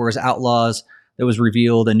Star Wars Outlaws that was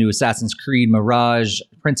revealed, a new Assassin's Creed Mirage,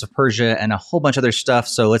 Prince of Persia, and a whole bunch of other stuff.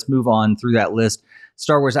 So let's move on through that list.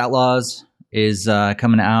 Star Wars Outlaws is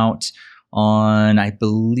coming out on, I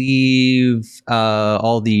believe,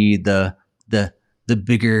 all the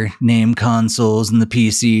bigger name consoles and the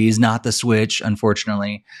PCs, not the Switch,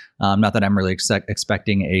 unfortunately. Not that I'm really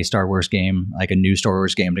expecting a Star Wars game, like a new Star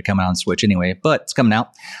Wars game to come out on Switch anyway, but it's coming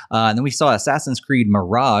out. And then we saw Assassin's Creed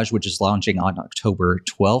Mirage, which is launching on October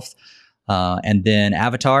 12th. And then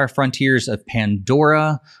Avatar Frontiers of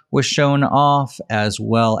Pandora was shown off, as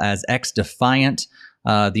well as X Defiant.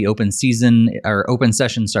 The open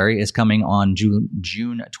session, is coming on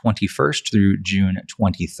June 21st through June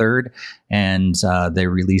 23rd, and they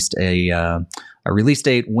released a release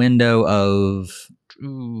date window of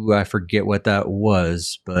I forget what that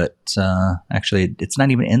was, but actually it's not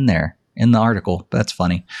even in there in the article. That's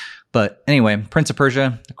funny. But anyway, Prince of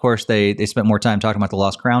Persia, of course, they spent more time talking about The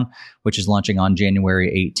Lost Crown, which is launching on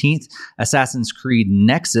January 18th. Assassin's Creed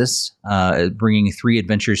Nexus, bringing 3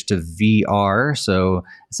 adventures to VR. So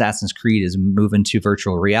Assassin's Creed is moving to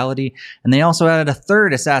virtual reality. And they also added a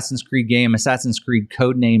 3rd Assassin's Creed game, Assassin's Creed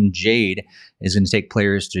Codename Jade, is going to take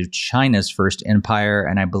players to China's first empire.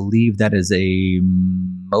 And I believe that is a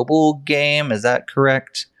mobile game. Is that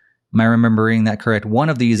correct? Am I remembering that correct? One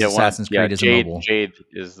of these Assassin's Creed is a mobile. Jade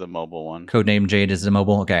is the mobile one. Codename Jade is the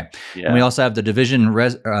mobile. Okay. Yeah. And we also have the Division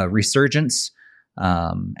Resurgence,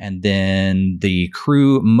 and then the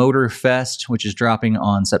Crew Motor Fest, which is dropping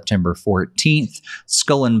on September 14th.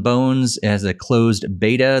 Skull and Bones has a closed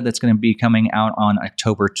beta that's going to be coming out on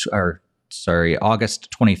August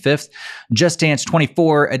 25th. Just Dance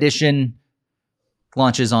 24 edition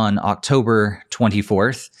launches on October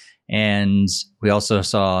 24th. And we also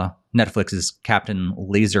saw Netflix's Captain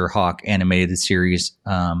Laserhawk animated series.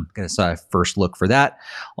 Gonna saw a first look for that.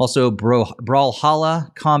 Also,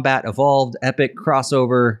 Brawlhalla Combat Evolved Epic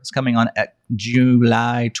crossover is coming on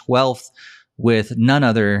July 12th with none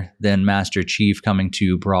other than Master Chief coming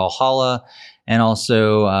to Brawlhalla. And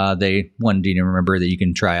also, they wanted you to remember that you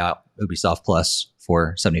can try out Ubisoft Plus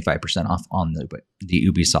for 75% off on the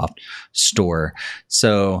Ubisoft store.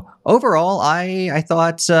 So overall, I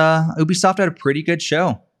thought Ubisoft had a pretty good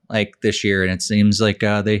show like this year, and it seems like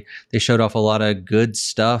they showed off a lot of good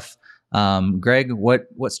stuff. Greg, what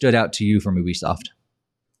stood out to you from Ubisoft?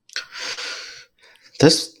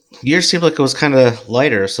 This year seemed like it was kind of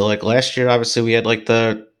lighter. So like last year, obviously we had like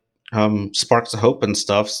the Sparks of Hope and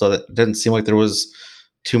stuff, so that didn't seem like there was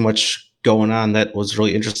too much going on that was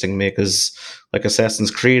really interesting to me, because like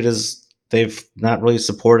Assassin's Creed they've not really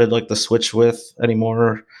supported like the Switch with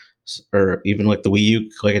anymore, or even like the Wii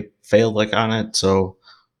U, like it failed like on it. So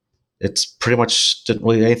it's pretty much didn't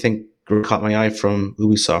really anything caught my eye from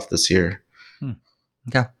Ubisoft this year.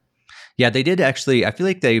 Okay. Yeah, they did actually. I feel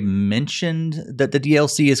like they mentioned that the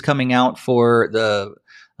DLC is coming out for the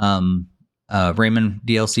Rayman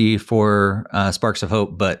DLC for Sparks of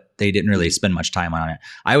Hope, but they didn't really spend much time on it.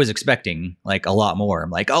 I was expecting like a lot more.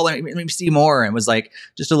 I'm like, oh, let me see more. And it was like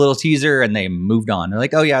just a little teaser, and they moved on. They're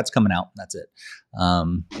like, oh yeah, it's coming out. That's it.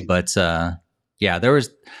 Yeah, there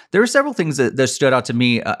were several things that stood out to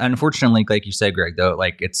me. Unfortunately, like you said, Greg, though,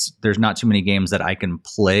 like there's not too many games that I can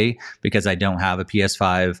play because I don't have a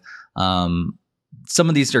PS5. Some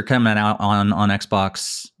of these are coming out on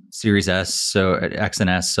Xbox Series S, so X and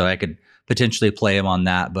S, so I could potentially play them on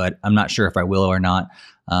that, but I'm not sure if I will or not.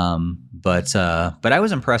 But I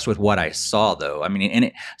was impressed with what I saw, though. I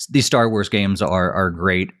mean, these Star Wars games are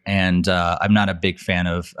great, and I'm not a big fan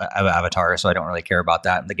of Avatar, so I don't really care about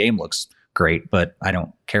that. And the game looks great, but I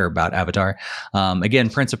don't care about Avatar. Again,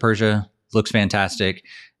 Prince of Persia looks fantastic,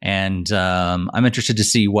 and I'm interested to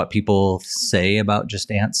see what people say about Just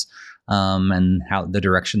Dance. And how the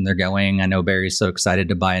direction they're going. I know Barry's so excited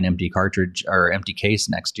to buy an empty cartridge or empty case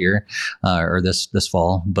next year, or this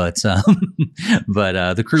fall. But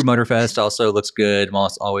the Crew Motorfest also looks good. I'm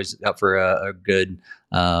always up for a good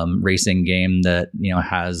racing game that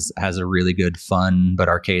has a really good fun but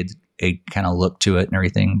arcade kind of look to it and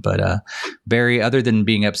everything. But Barry, other than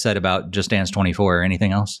being upset about Just Dance 24,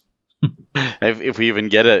 anything else? If we even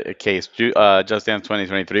get a case, Just Dance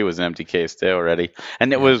 2023 was an empty case too already,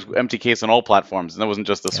 and it was empty case on all platforms, and it wasn't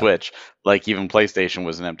just the Switch. Like even PlayStation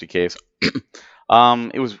was an empty case. It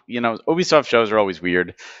was, Ubisoft shows are always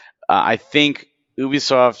weird. I think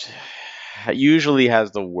Ubisoft usually has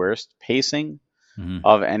the worst pacing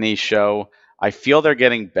of any show. I feel they're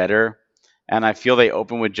getting better, and I feel they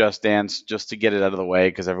open with Just Dance just to get it out of the way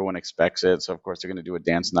because everyone expects it. So of course they're going to do a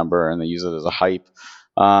dance number, and they use it as a hype.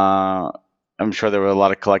 I'm sure there were a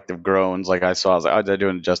lot of collective groans. Like I saw, I was like, oh, they're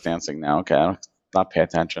doing Just Dancing now. Okay, I'll not pay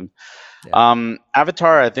attention. Yeah.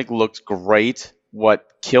 Avatar, I think, looks great. What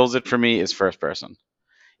kills it for me is first person.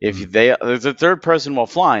 If there's a third person while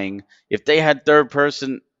flying, if they had third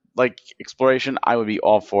person like exploration, I would be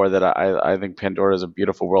all for that. I think Pandora is a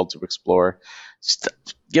beautiful world to explore.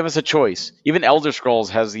 Give us a choice. Even Elder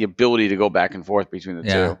Scrolls has the ability to go back and forth between the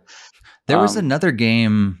two. There was another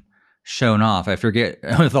game shown off. I forget,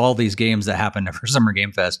 with all these games that happened for Summer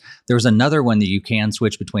Game Fest, there was another one that you can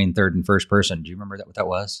switch between third and first person. Do you remember what that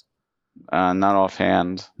was? Not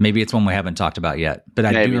offhand. Maybe it's one we haven't talked about yet, but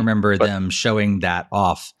I do remember them showing that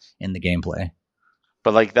off in the gameplay.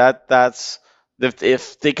 But like that's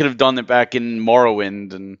if they could have done it back in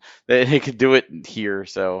Morrowind, and they could do it here.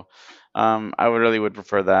 So I would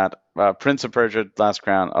prefer that. Prince of Persia, Lost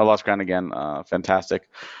Crown again, fantastic.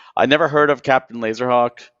 I never heard of Captain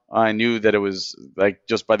Laserhawk. I knew that it was like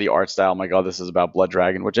just by the art style. My God, this is about Blood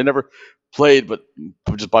Dragon, which I never played, but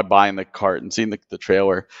just by buying the cart and seeing the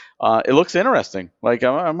trailer, it looks interesting. Like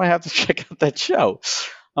I might have to check out that show.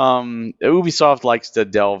 Ubisoft likes to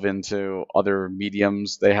delve into other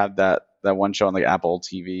mediums. They had that one show on like Apple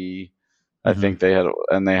TV. I think they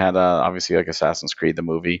had obviously like Assassin's Creed the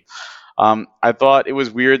movie. I thought it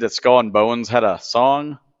was weird that Skull and Bones had a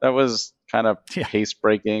song that was kind of pace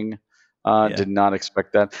breaking. Did not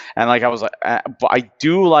expect that. And like I was like, but I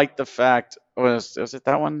do like the fact was it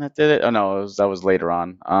that one that did it? Oh no, that was later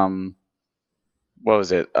on. What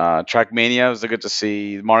was it? Trackmania was good to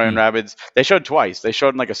see. Mario and Rabbids. They showed twice. They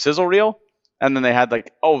showed in like a sizzle reel, and then they had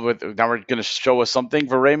like, oh, now we're gonna show us something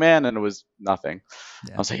for Rayman, and it was nothing.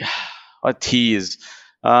 Yeah. I was like, what a tease.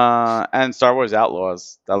 And Star Wars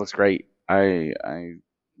Outlaws. That looks great. I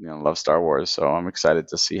love Star Wars, so I'm excited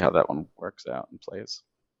to see how that one works out and plays.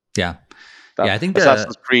 Yeah. Yeah, I think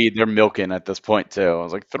Assassin's Creed, they're milking at this point too. I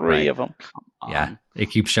was like, three of them. Come on. Yeah,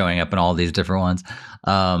 it keeps showing up in all these different ones.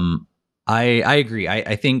 I agree.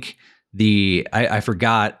 I think I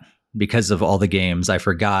forgot, because of all the games, I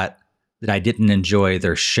forgot that I didn't enjoy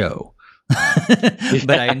their show.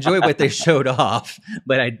 But I enjoyed what they showed off.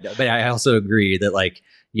 But I also agree that, like,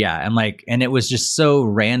 yeah, and it was just so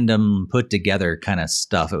random, put together kind of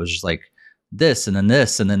stuff. It was just like this, and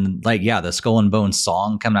then like, yeah, the Skull and Bones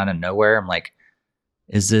song coming out of nowhere. I'm like,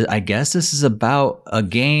 I guess this is about a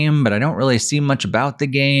game, but I don't really see much about the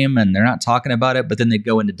game, and they're not talking about it, but then they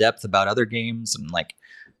go into depth about other games, and like,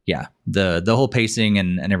 yeah, the whole pacing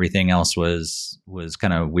and everything else was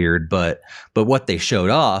kind of weird, but what they showed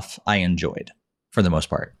off, I enjoyed for the most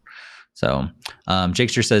part. So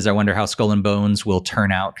Jakester says, I wonder how Skull and Bones will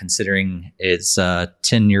turn out, considering it's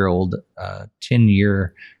 10-year.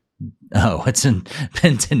 Oh, it's been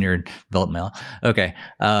 10-year development. Okay.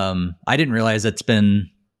 I didn't realize it's been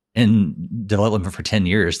in development for 10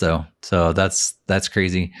 years though. So that's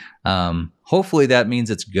crazy. Hopefully that means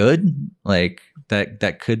it's good. Like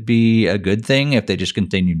that could be a good thing if they just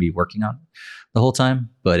continue to be working on it the whole time.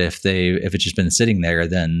 But if it's just been sitting there,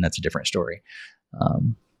 then that's a different story.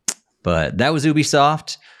 But that was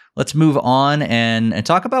Ubisoft. Let's move on and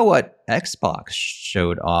talk about what Xbox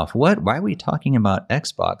showed off. Why are we talking about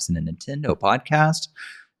Xbox in a Nintendo podcast?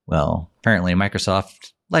 Well, apparently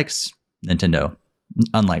Microsoft likes Nintendo,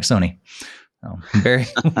 unlike Sony. So,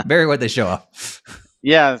 Barry, what they show off?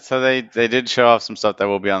 Yeah, so they did show off some stuff that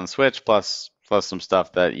will be on the Switch, plus some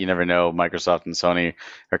stuff that you never know. Microsoft and Sony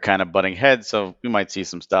are kind of butting heads, so we might see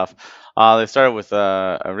some stuff. They started with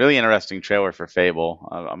a really interesting trailer for Fable.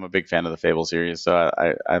 I'm a big fan of the Fable series, so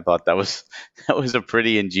I thought that was a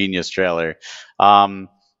pretty ingenious trailer. Then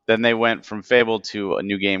they went from Fable to a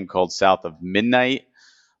new game called South of Midnight.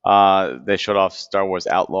 They showed off Star Wars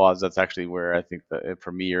Outlaws. That's actually where I think that it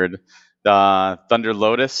premiered. Thunder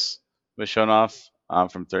Lotus was shown off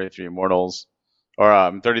from 33 Immortals.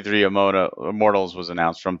 Or 33 Immortals was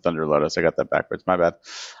announced from Thunder Lotus. I got that backwards. My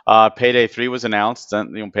bad. Payday 3 was announced.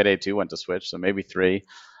 Then Payday 2 went to Switch, so maybe 3.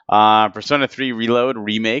 Persona 3 Reload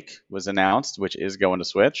Remake was announced, which is going to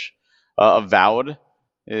Switch. Avowed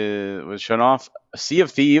was shown off. Sea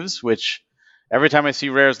of Thieves, which every time I see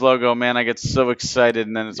Rare's logo, man, I get so excited,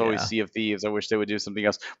 and then it's always Sea of Thieves. I wish they would do something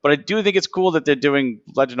else. But I do think it's cool that they're doing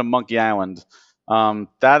Legend of Monkey Island.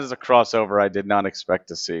 That is a crossover I did not expect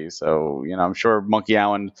to see. So, I'm sure Monkey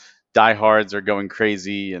Island diehards are going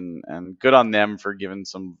crazy, and good on them for giving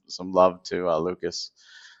some love to Lucas.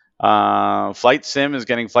 Flight Sim is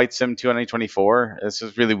getting Flight Sim 2024. This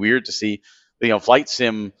is really weird to see, Flight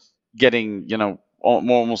Sim getting,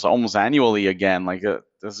 almost annually again. Like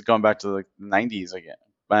this is going back to the 90s again.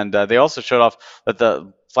 And they also showed off that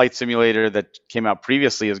the flight simulator that came out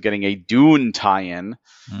previously is getting a Dune tie-in,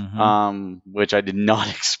 which I did not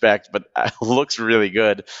expect, but it looks really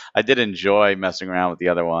good. I did enjoy messing around with the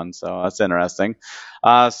other one, so that's interesting.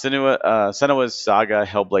 Senua's Saga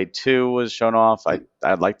Hellblade 2 was shown off.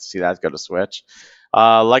 I'd like to see that go to Switch.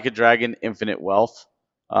 Like a Dragon Infinite Wealth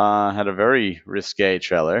had a very risque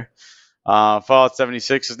trailer. Fallout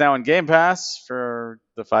 76 is now in Game Pass for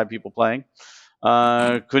the 5 people playing.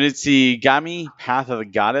 Kunitsu-Gami Path of the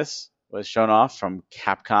Goddess was shown off from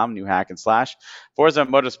Capcom, new hack and slash. Forza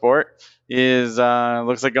Motorsport is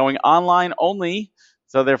looks like going online only,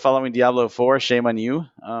 so they're following Diablo 4. Shame on you,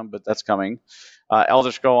 but that's coming.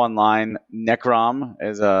 Elder Scroll Online Necrom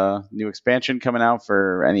is a new expansion coming out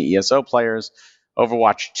for any ESO players.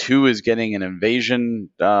 Overwatch 2 is getting an Invasion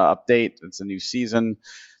update. It's a new season.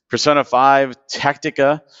 Persona 5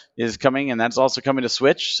 Tactica is coming, and that's also coming to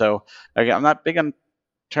Switch. So I'm not big on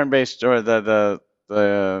turn-based or the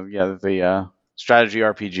strategy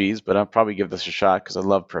RPGs, but I'll probably give this a shot because I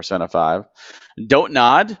love Persona 5. Don't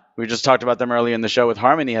Nod. We just talked about them earlier in the show with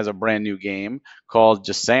Harmony has a brand new game called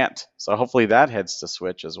Descent. So hopefully that heads to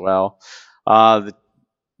Switch as well.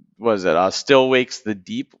 Still Wakes the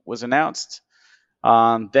Deep was announced.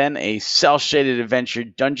 Then a cel-shaded adventure,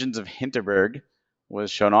 Dungeons of Hinterberg, was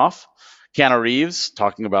shown off. Keanu Reeves,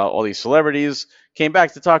 talking about all these celebrities, came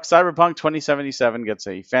back to talk Cyberpunk 2077, gets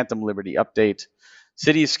a Phantom Liberty update.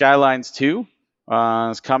 Cities Skylines 2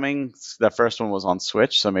 is coming. The first one was on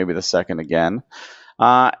Switch, so maybe the second again.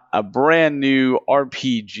 A brand new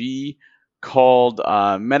RPG called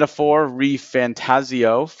Metaphor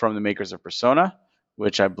Refantasio from the makers of Persona,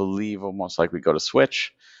 which I believe will most likely go to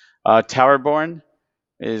Switch. Towerborn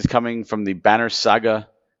is coming from the Banner Saga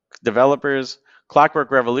developers.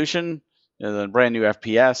 Clockwork Revolution is a brand new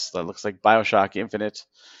FPS that looks like Bioshock Infinite.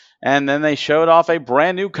 And then they showed off a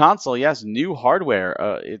brand new console. Yes, new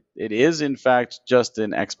hardware. It is, in fact, just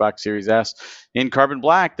an Xbox Series S in carbon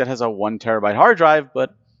black that has a 1 terabyte hard drive,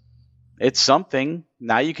 but it's something.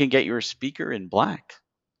 Now you can get your speaker in black.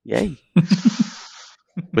 Yay.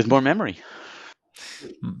 With more memory.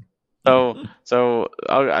 So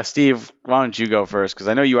Steve, why don't you go first? Because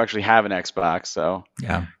I know you actually have an Xbox. So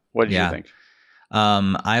Yeah. What did you think?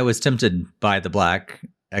 I was tempted by the black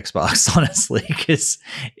Xbox, honestly, because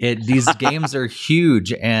these games are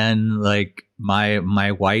huge, and like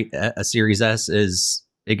my white Series S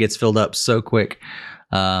it gets filled up so quick.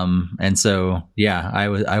 And so yeah,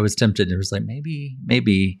 I was tempted. It was like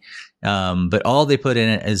maybe, but all they put in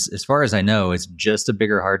it is, as far as I know, it's just a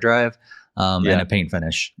bigger hard drive. And a paint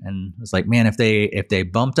finish, and it's like, man, if they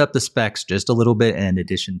bumped up the specs just a little bit in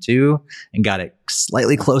addition to, and got it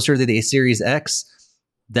slightly closer to the Series X,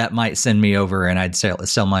 that might send me over, and I'd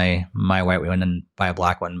sell my white one and buy a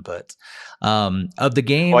black one. But of the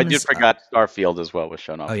games, I did forgot Starfield as well was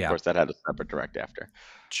shown off. Oh, yeah. Of course, that had a separate direct after.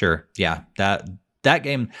 Sure, yeah, that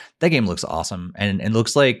game looks awesome, and it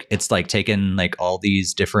looks like it's like taken like all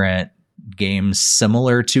these different games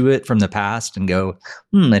similar to it from the past and go,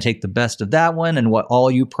 I take the best of that one and what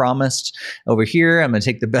all you promised over here. I'm going to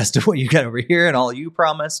take the best of what you got over here and all you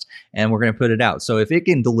promised, and we're going to put it out. So if it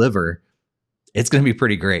can deliver, it's going to be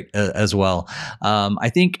pretty great as well.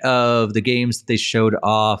 I think of the games that they showed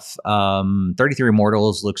off, 33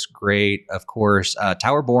 Immortals looks great. Of course,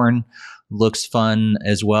 Towerborn looks fun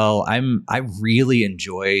as well. I really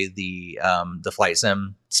enjoy the flight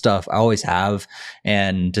sim stuff. I always have,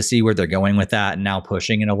 and to see where they're going with that and now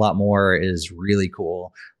pushing it a lot more is really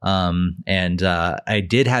cool. And I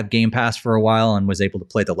did have Game Pass for a while and was able to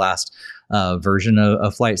play the last version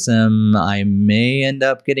of flight sim. I may end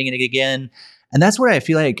up getting it again. And that's where I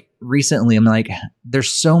feel like recently I'm like, there's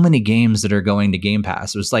so many games that are going to Game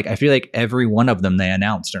Pass. It was like, I feel like every one of them they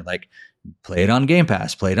announced are like, play it on Game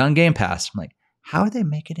Pass, play it on Game Pass. I'm like, how are they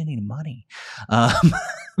making any money?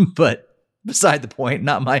 But beside the point,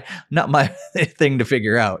 not my thing to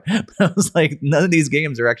figure out. But I was like, none of these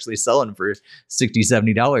games are actually selling for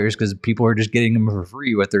 $60-$70 because people are just getting them for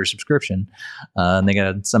free with their subscription. And they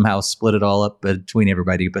got to somehow split it all up between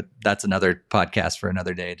everybody. But that's another podcast for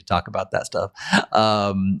another day to talk about that stuff.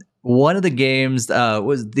 One of the games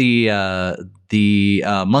was the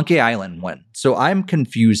Monkey Island one. So I'm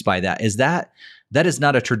confused by that. That is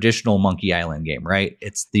not a traditional Monkey Island game, right?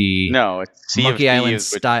 It's Monkey Island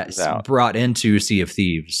style brought into Sea of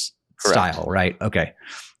Thieves style, right? Okay.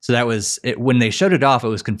 So that was it. When they showed it off, it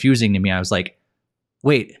was confusing to me. I was like,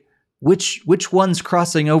 wait, which one's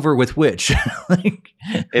crossing over with which?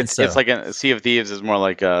 It's like a Sea of Thieves is more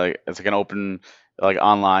like it's like an open, like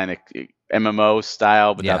online MMO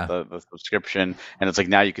style without the subscription, and it's like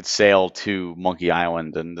now you could sail to Monkey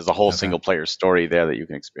Island, and there's a whole single player story there that you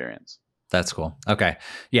can experience. That's cool. Okay,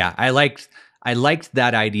 yeah, I liked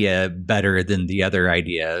that idea better than the other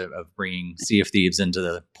idea of bringing Sea of Thieves into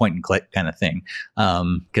the point and click kind of thing,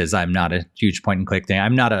 because I'm not a huge point and click thing.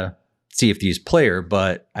 I'm not a Sea of Thieves player,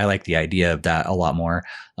 but I like the idea of that a lot more.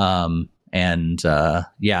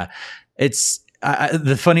 It's.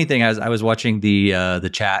 The funny thing is, I was watching the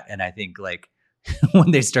chat, and I think like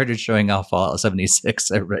when they started showing off Fallout 76,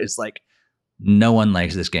 everybody's like, "No one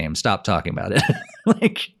likes this game. Stop talking about it."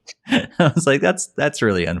 Like, I was like, "That's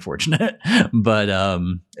really unfortunate," but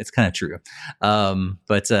it's kind of true.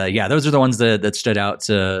 Yeah, those are the ones that stood out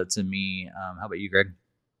to me. How about you, Greg?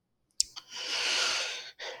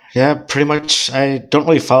 Yeah, pretty much. I don't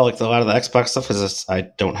really follow like a lot of the Xbox stuff because I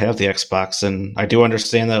don't have the Xbox, and I do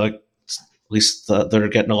understand that like. At least they're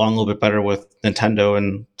getting along a little bit better with Nintendo,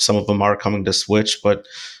 and some of them are coming to Switch. But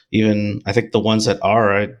even I think the ones that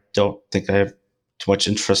are, I don't think I have too much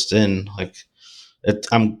interest in. Like,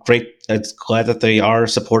 I'm glad that they are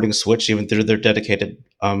supporting Switch even through their dedicated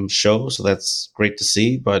show. So that's great to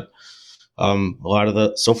see. But a lot of the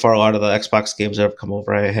Xbox games that have come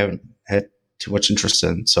over, I haven't had too much interest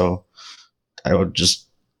in. So I would just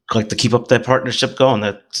like to keep up that partnership going.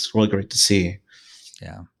 That's really great to see.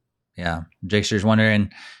 Yeah. Yeah, Jakester's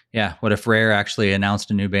wondering, what if Rare actually announced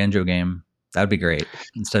a new Banjo game? That would be great.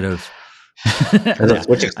 Instead of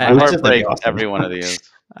I heartbreak every one of these.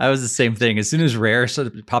 I was the same thing. As soon as Rare sort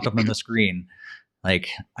of popped up on the screen, Like,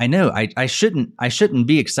 I know I shouldn't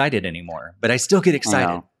be excited anymore, but I still get I excited.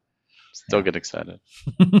 know. Still Yeah. get excited.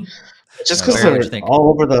 Just No, because Barry, what'd they're you think? all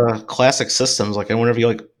over the classic systems, like, and whenever you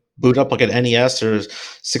like boot up like an NES or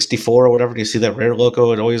 64 or whatever, and you see that Rare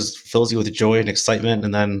logo, it always fills you with joy and excitement.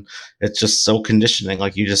 And then it's just so conditioning.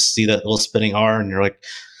 Like, you just see that little spinning R, and you're like,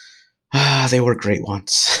 ah, they were great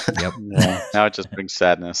once. Yep. Yeah. Now it just brings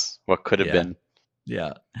sadness. What could have Yeah. been.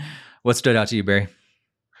 Yeah. What stood out to you, Barry?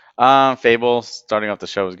 Fable starting off the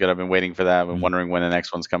show was good. I've been waiting for that. I've been Mm. wondering when the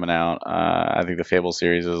next one's coming out. I think the Fable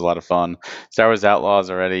series is a lot of fun. Star Wars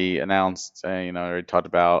Outlaws already announced. I already talked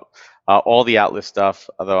about all the Atlas stuff.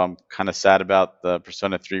 Although I'm kind of sad about the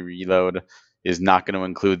Persona 3 Reload is not going to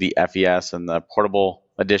include the FES and the portable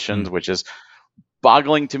editions, which is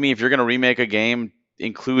boggling to me. If you're going to remake a game,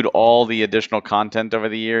 include all the additional content over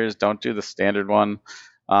the years. Don't do the standard one.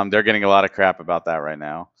 They're getting a lot of crap about that right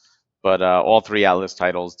now. But all three Atlas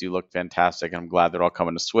titles do look fantastic, and I'm glad they're all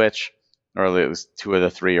coming to Switch. Or at least two of the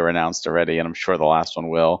three are announced already, and I'm sure the last one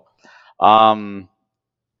will.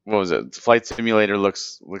 What was it? Flight Simulator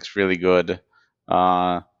looks really good.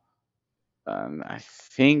 I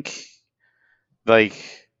think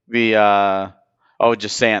like the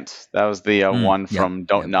Jasant. That was the one Yep. from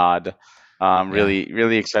Don't Yep. Nod. Yeah.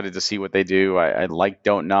 Really excited to see what they do. I like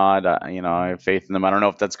Don't Nod. I have faith in them. I don't know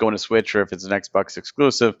if that's going to Switch or if it's an Xbox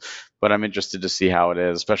exclusive, but I'm interested to see how it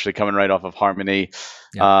is, especially coming right off of Harmony.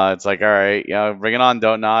 Yep. It's like, all right, bring it on,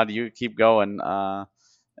 Don't Nod. You keep going. I'll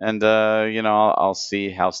see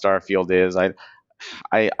how Starfield is.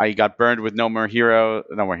 I got burned with No More Heroes.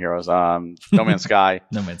 No Man's Sky.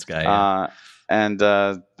 No Man's Sky. Yeah.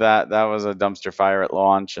 That was a dumpster fire at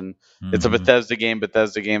launch, and it's a Bethesda game.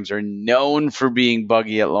 Bethesda games are known for being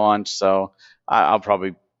buggy at launch, so I'll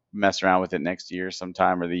probably mess around with it next year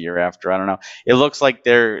sometime or the year after. I don't know. It looks like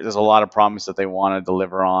there's a lot of promise that they want to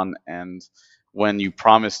deliver on, and when you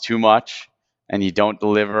promise too much and you don't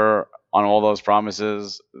deliver on all those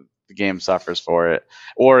promises, the game suffers for it.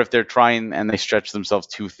 Or if they're trying and they stretch themselves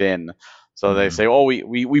too thin, so they say, "Oh,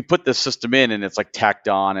 we put this system in and it's like tacked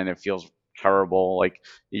on and it feels terrible." Like,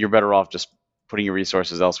 you're better off just putting your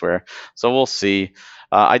resources elsewhere. So we'll see.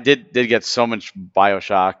 I did get so much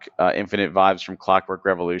Bioshock Infinite vibes from Clockwork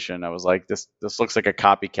Revolution. I was like, this looks like a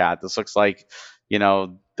copycat. This looks like,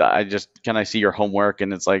 can I see your homework?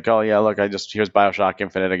 And it's like, oh yeah, look, here's Bioshock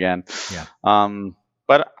Infinite again. Yeah.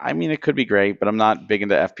 But I mean, it could be great, but I'm not big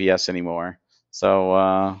into FPS anymore. So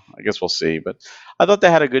I guess we'll see. But I thought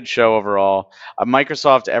they had a good show overall.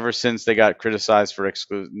 Microsoft, ever since they got criticized for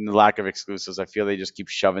lack of exclusives, I feel they just keep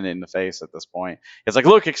shoving it in the face at this point. It's like,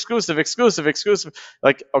 look, exclusive.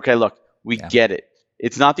 Like, okay, look, we get it.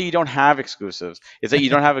 It's not that you don't have exclusives. It's that you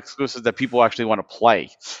don't have exclusives that people actually want to play.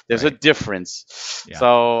 There's a difference. Yeah.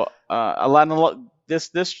 So this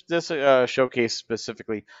showcase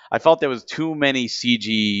specifically, I felt there was too many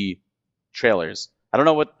CG trailers. I don't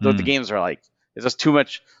know what the games are like. It's just too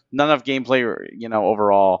much, not enough gameplay,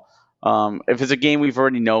 overall. If it's a game we've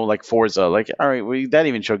already know, like Forza, like, all right, that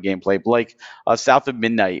even showed gameplay. But like South of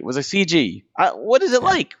Midnight was a CG. What is it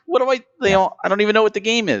like? What do I don't even know what the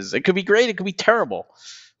game is. It could be great. It could be terrible.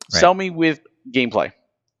 Right. Sell me with gameplay.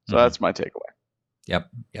 So that's my takeaway. Yep.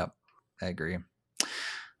 I agree.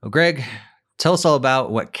 Well, Greg, tell us all about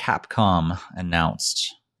what Capcom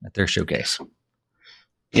announced at their showcase.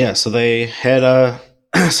 Yeah, so they had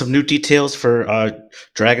some new details for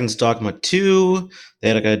Dragon's Dogma 2. They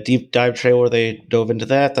had like a deep dive trailer where they dove into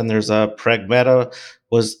that. Then there's Pragmata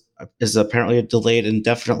is apparently delayed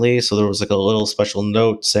indefinitely. So there was like a little special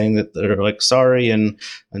note saying that they're like sorry, and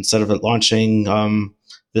instead of it launching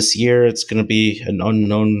this year, it's going to be an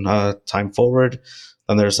unknown time forward.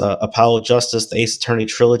 Then there's Apollo Justice, the Ace Attorney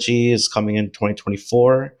trilogy is coming in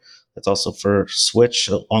 2024. That's also for Switch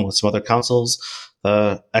along with some other consoles.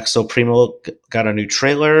 Exo Primo got a new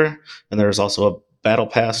trailer, and there's also a battle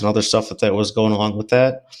pass and other stuff that was going along with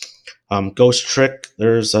that. Ghost Trick,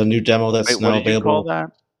 there's a new demo that's now available. What did you call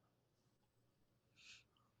that?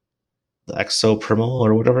 The Exo Primo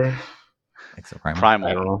or whatever. Exo Primal. Primal.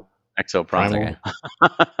 I don't know. Exo Primal.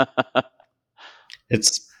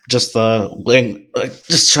 It's just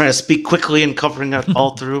just trying to speak quickly and covering it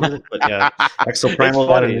all through it. But yeah, Exo Primal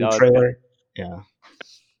got a new trailer. Yeah.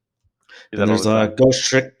 And there's a Ghost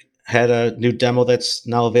Trick had a new demo that's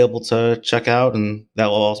now available to check out, and that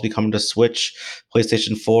will also be coming to Switch,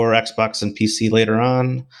 PlayStation 4, Xbox, and PC later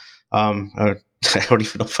on. I don't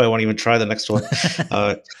even know if I want to even try the next one.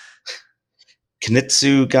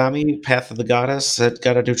 Kinitsugami, Path of the Goddess, had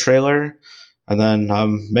got a new trailer. And then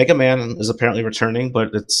Mega Man is apparently returning,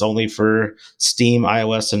 but it's only for Steam,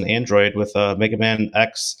 iOS, and Android with Mega Man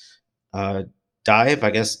X Dive,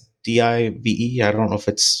 I guess. Dive. I don't know if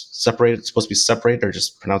it's separated. It's supposed to be separated or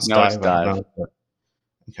just pronounced No, it's dive. I don't dive. know. But,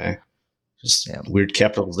 okay. Just Yeah. weird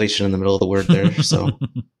capitalization in the middle of the word there. So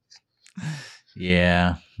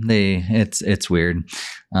Yeah, it's weird.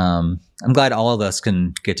 I'm glad all of us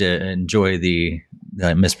can get to enjoy the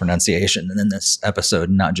mispronunciation in this episode,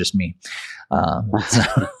 not just me.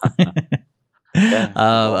 So Yeah,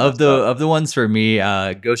 all of messed up. the ones for me,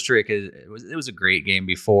 Ghost Trick it was a great game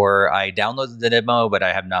before. I downloaded the demo, but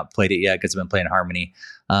I have not played it yet because I've been playing Harmony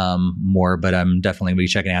more. But I'm definitely gonna be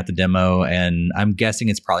checking out the demo, and I'm guessing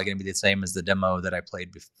it's probably gonna be the same as the demo that I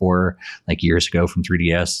played before, like years ago from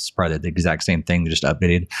 3DS. It's probably the exact same thing, just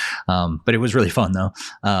updated. But it was really fun though.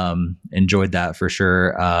 Enjoyed that for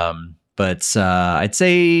sure. But I'd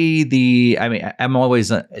say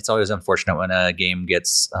it's always unfortunate when a game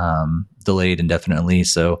gets delayed indefinitely.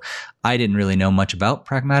 So I didn't really know much about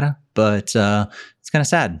Pragmata, but it's kind of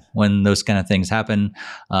sad when those kind of things happen.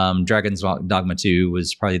 Dragon's Dogma 2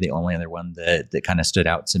 was probably the only other one that kind of stood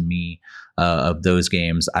out to me of those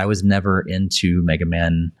games. I was never into Mega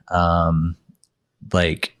Man.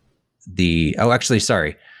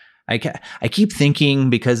 I keep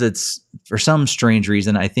thinking, because it's for some strange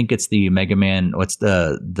reason, I think it's the Mega Man. What's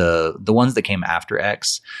the ones that came after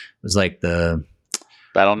X? It was like the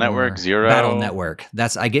Battle Network, Zero. Battle Network.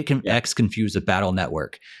 I get X confused with Battle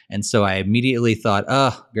Network. And so I immediately thought,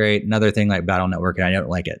 oh, great, another thing like Battle Network, and I don't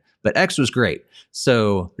like it. But X was great.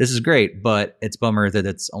 So this is great, but it's bummer that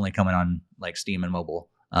it's only coming on like Steam and mobile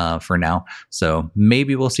for now. So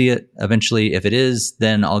maybe we'll see it eventually. If it is,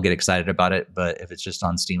 then I'll get excited about it. But if it's just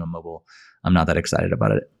on Steam and mobile, I'm not that excited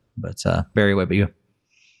about it. But Barry, what about you?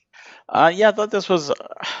 Yeah, I thought this was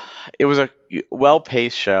it was a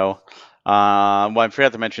well-paced show. Well, I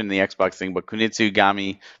forgot to mention the Xbox thing, but Kunitsu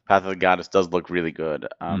Gami Path of the Goddess does look really good.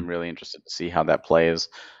 I'm really interested to see how that plays.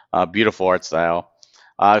 Beautiful art style.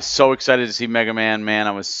 So excited to see Mega Man, man.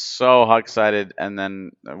 I was so excited, and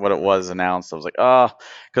then what it was announced, I was like,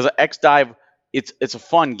 because X Dive, it's a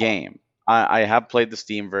fun game. I have played the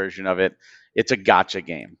Steam version of it. It's a gotcha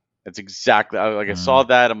game. It's exactly like I saw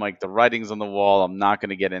that. I'm like, the writing's on the wall. I'm not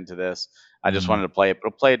going to get into this. I just wanted to play it, but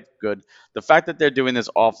I'll play it good. The fact that they're doing this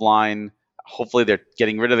offline, hopefully they're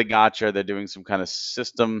getting rid of the gotcha. They're doing some kind of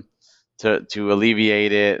system to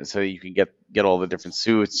alleviate it, so you can get all the different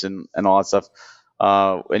suits and all that stuff.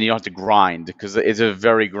 And you don't have to grind, because it's a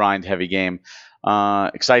very grind heavy game.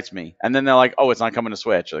 Excites me. And then they're like, oh, it's not coming to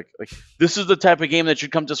Switch. Like this is the type of game that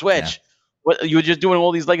should come to Switch. Yeah. What, you're just doing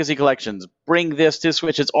all these legacy collections. Bring this to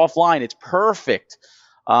Switch. It's offline. It's perfect.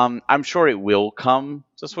 I'm sure it will come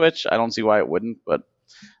to Switch. I don't see why it wouldn't. But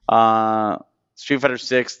Street Fighter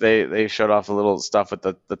 6, they showed off a little stuff with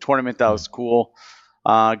the tournament. That was cool.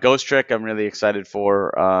 Ghost Trick, I'm really excited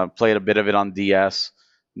for. Played a bit of it on DS.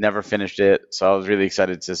 Never finished it, so I was really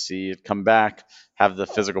excited to see it come back. Have the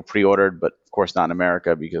physical pre-ordered, but of course not in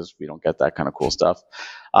America because we don't get that kind of cool stuff.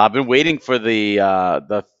 I've been waiting for the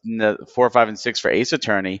 4, 5, and 6 for Ace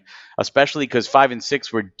Attorney, especially because 5 and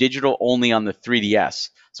 6 were digital only on the 3DS.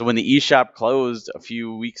 So when the eShop closed a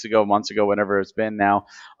few weeks ago, months ago, whenever it's been now,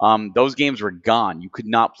 those games were gone. You could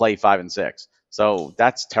not play 5 and 6. So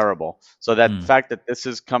that's terrible. So that fact that this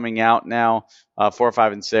is coming out now, 4,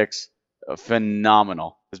 5, and 6,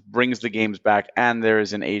 phenomenal. This brings the games back, and there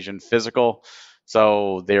is an Asian physical,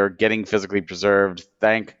 so they're getting physically preserved.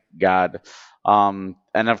 Thank God. And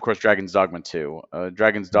of course, Dragon's Dogma 2.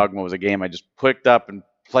 Dragon's Dogma was a game I just picked up and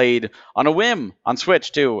played on a whim on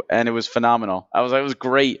Switch too, and it was phenomenal. It was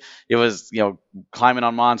great. It was climbing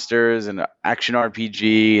on monsters and action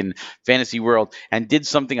RPG and fantasy world, and did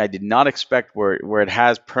something I did not expect, where it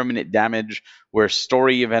has permanent damage, where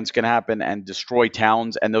story events can happen and destroy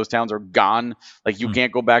towns, and those towns are gone. Like you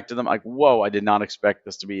can't go back to them. Like, whoa, I did not expect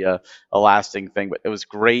this to be a lasting thing, but it was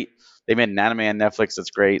great. They made an anime on Netflix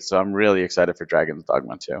that's great, so I'm really excited for Dragon's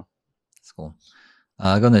Dogma 2. That's cool.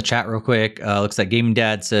 Go in the chat real quick. Looks like Gaming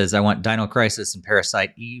Dad says, I want Dino Crisis and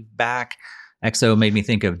Parasite Eve back. EXO made me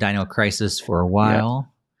think of Dino Crisis for a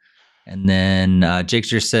while. Yeah. And then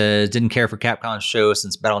Jakester says, didn't care for Capcom's show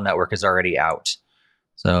since Battle Network is already out.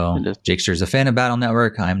 So Jakester's a fan of Battle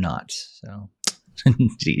Network. I'm not. So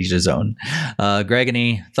to each his own. Greg,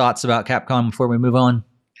 any thoughts about Capcom before we move on?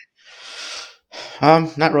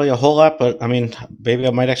 Not really a whole lot, but I mean, maybe I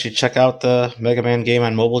might actually check out the Mega Man game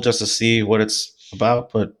on mobile just to see what it's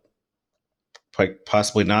about, but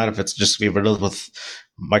possibly not if it's just to be riddled with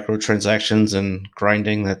microtransactions and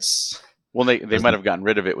grinding. Well, they might have gotten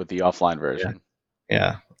rid of it with the offline version.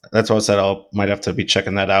 Yeah. That's what I said. I might have to be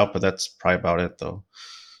checking that out, but that's probably about it, though.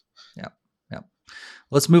 Yeah.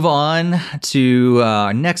 Let's move on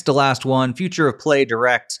to next to last one, Future of Play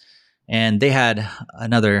Direct. and they had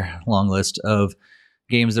another long list of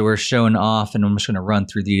games that were shown off, and I'm just going to run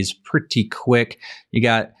through these pretty quick. You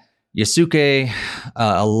got Yasuke,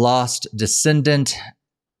 A Lost Descendant,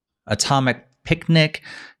 Atomic Picnic,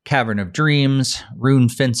 Cavern of Dreams, Rune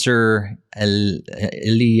Fencer,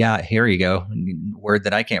 Elia. Here you go, word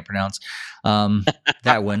that I can't pronounce.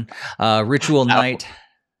 That one, Ritual Night.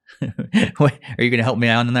 Wait, are you going to help me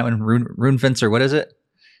out on that one? Rune Fencer. What is it?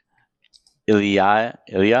 Ilya.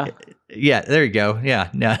 Yeah, there you go. Yeah.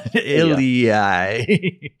 Ilya.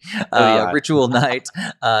 Ritual Night,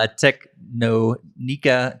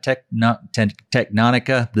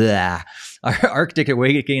 Technonica, blah. Arctic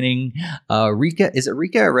Awakening, Rika. Is it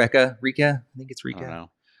Rika or Reka? Rika? I think it's Rika. I don't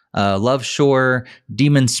know. Love Shore,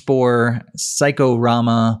 Demon Spore,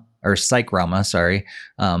 Psychorama, sorry.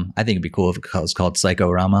 I think it'd be cool if it was called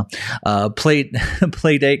Psychorama.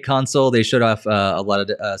 Playdate console. They showed off a lot of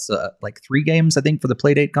like 3 games, I think, for the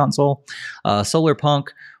Playdate console. Solar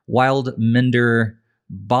Punk, Wild Mender,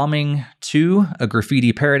 Bombing 2, A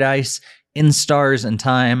Graffiti Paradise, In Stars and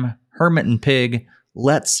Time, Hermit and Pig,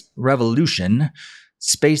 Let's Revolution,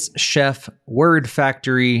 Space Chef, Word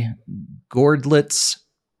Factory, Gordlets,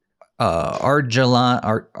 Argeline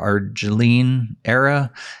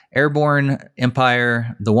Era, Airborne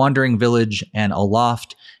Empire, The Wandering Village, and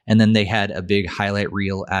Aloft. And then they had a big highlight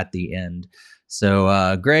reel at the end.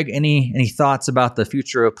 So, Greg, any thoughts about the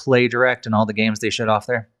Future of Play Direct and all the games they showed off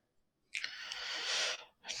there?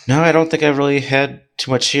 No, I don't think I really had too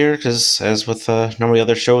much here because, as with normally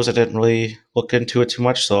other shows, I didn't really look into it too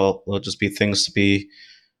much. So it'll just be things to be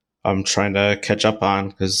trying to catch up on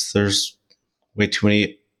because there's way too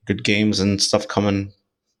many good games and stuff coming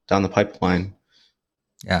down the pipeline.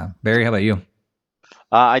 Yeah. Barry, how about you?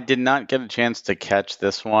 I did not get a chance to catch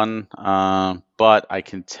this one, but I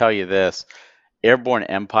can tell you this. Airborne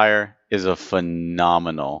Empire is a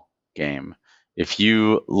phenomenal game. If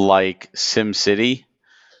you like SimCity,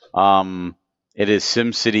 it is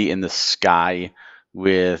SimCity in the sky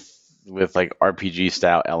with like RPG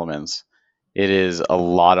style elements. It is a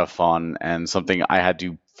lot of fun and something I had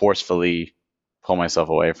to forcefully pull myself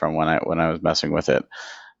away from when I was messing with it.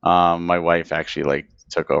 My wife actually like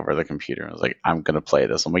took over the computer and was like, "I'm gonna play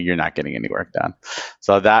this." I'm like, "You're not getting any work done."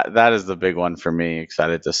 So that is the big one for me.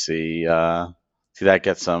 Excited to see that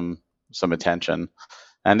get some attention.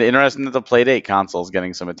 And interesting that the Playdate console is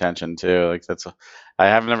getting some attention too. Like I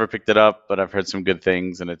have never picked it up, but I've heard some good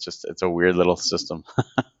things, and it's a weird little system.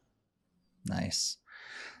 Nice.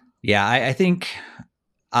 Yeah, I think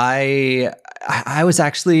I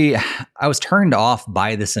was turned off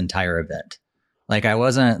by this entire event. Like I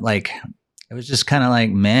wasn't like, it was just kind of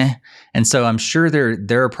like meh. And so I'm sure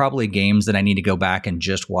there are probably games that I need to go back and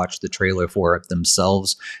just watch the trailer for it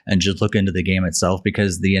themselves and just look into the game itself,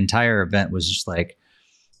 because the entire event was just like,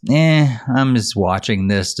 I'm just watching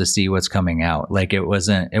this to see what's coming out. Like it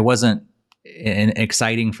wasn't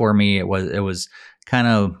exciting for me. It was kind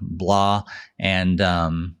of blah. And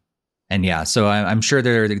yeah, so I'm sure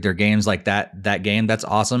there are games like that game. That's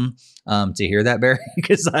awesome to hear that, Barry,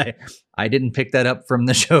 because I didn't pick that up from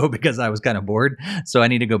the show because I was kind of bored. So I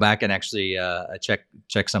need to go back and actually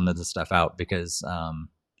check some of the stuff out, because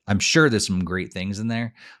I'm sure there's some great things in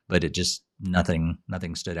there, but it just nothing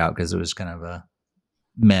stood out because it was kind of a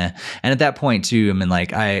meh. And at that point too, I mean,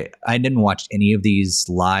 like I didn't watch any of these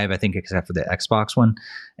live, I think, except for the Xbox one.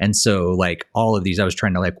 And so like all of these I was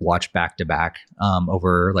trying to like watch back to back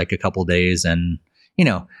over like a couple days. And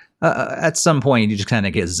at some point you just kind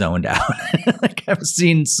of get zoned out. Like I've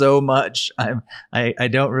seen so much, I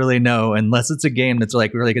don't really know, unless it's a game that's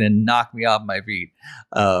like really going to knock me off my feet.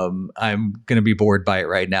 I'm going to be bored by it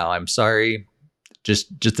right now. I'm sorry.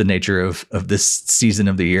 Just the nature of this season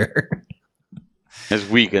of the year. This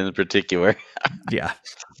week in particular. Yeah.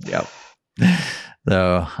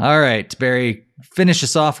 So, all right, Barry, finish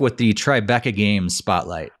us off with the Tribeca Games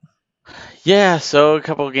spotlight. Yeah, so a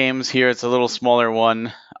couple of games here. It's a little smaller one.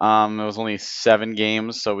 It was only 7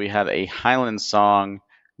 games. So we had a Highland Song,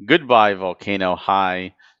 Goodbye Volcano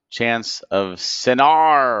High, Chance of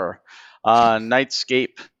Sinar,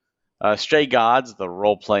 Nightscape, Stray Gods, the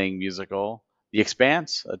role-playing musical, The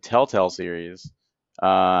Expanse, a Telltale series,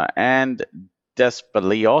 and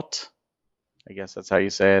Despeliote. I guess that's how you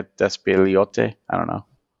say it. Despeliote. I don't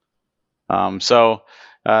know. So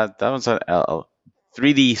that was a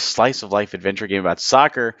 3D slice of life adventure game about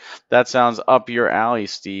soccer. That sounds up your alley,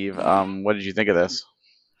 Steve. What did you think of this?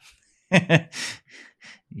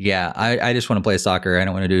 Yeah, I just want to play soccer. I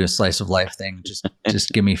don't want to do a slice of life thing. Just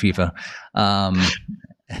give me FIFA.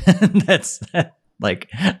 Like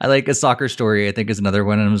I like A Soccer Story, I think is another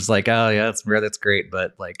one. And I was like, oh yeah, that's rare, that's great.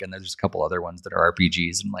 But like, and there's a couple other ones that are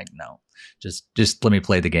RPGs. And like, no, just let me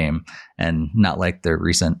play the game and not like the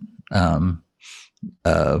recent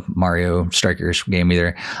Mario Strikers game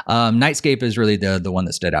either. Nightscape is really the one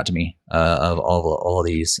that stood out to me of all of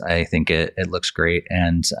these. I think it looks great.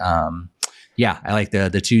 And yeah, I like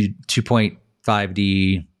the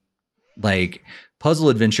 2.5D like puzzle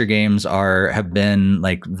adventure games have been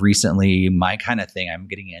like recently my kind of thing. I'm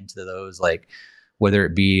getting into those, like whether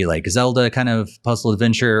it be like Zelda kind of puzzle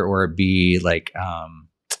adventure or it be like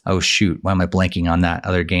oh shoot, why am I blanking on that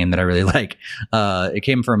other game that I really like? It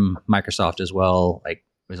came from Microsoft as well. Like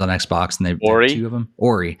it was on Xbox and they Ori? two of them.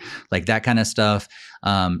 Ori, like that kind of stuff.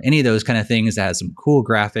 Any of those kind of things that has some cool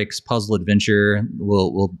graphics, puzzle adventure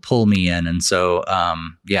will pull me in. And so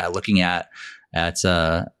yeah, looking at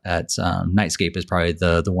Nightscape is probably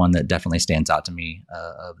the one that definitely stands out to me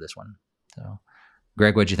of this one. So,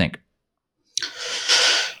 Greg, what'd you think?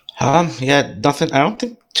 Yeah, nothing. I don't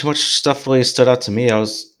think too much stuff really stood out to me. I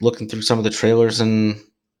was looking through some of the trailers and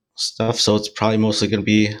stuff, so it's probably mostly going to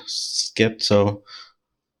be skipped. So,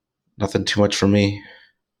 nothing too much for me.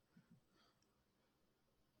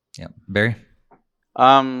 Yeah, Barry.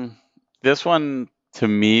 This one to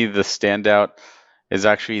me, the standout is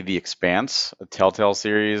actually The Expanse, a Telltale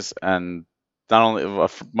series, and not only one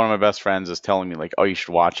of my best friends is telling me like, oh, you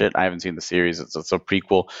should watch it. I haven't seen the series; it's a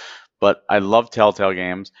prequel, but I love Telltale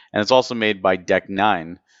games, and it's also made by Deck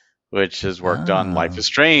Nine, which has worked on Life is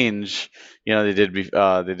Strange. You know, they did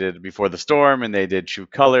Before the Storm, and they did True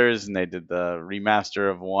Colors, and they did the remaster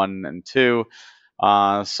of 1 and 2.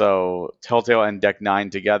 So Telltale and Deck Nine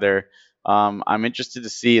together. I'm interested to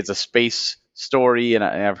see. It's a space story, and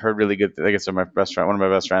I've heard really good. I guess one of my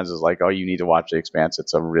best friends is like, "Oh, you need to watch The Expanse.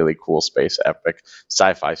 It's a really cool space epic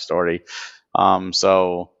sci-fi story."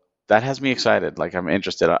 So that has me excited. Like I'm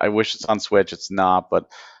interested. I wish it's on Switch. It's not,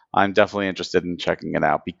 but I'm definitely interested in checking it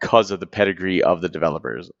out because of the pedigree of the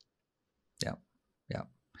developers. Yeah.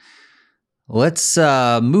 Let's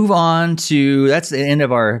move on to, that's the end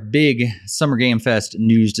of our big Summer Game Fest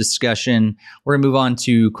news discussion. We're going to move on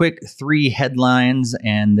to quick 3 headlines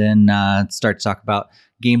and then start to talk about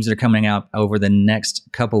games that are coming out over the next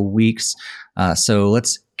couple weeks. So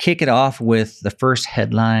let's kick it off with the first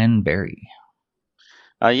headline, Barry.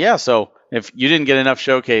 Yeah, so if you didn't get enough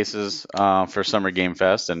showcases for Summer Game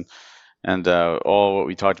Fest and all what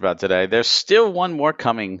we talked about today, there's still one more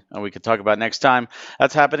coming we could talk about next time.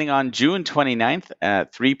 That's happening on June 29th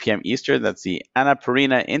at 3 p.m. Eastern. That's the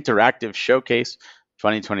Annapurna Interactive Showcase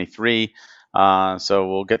 2023. So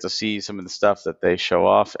we'll get to see some of the stuff that they show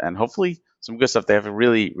off and hopefully some good stuff. They have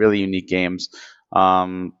really, really unique games. So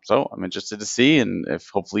I'm interested to see, and if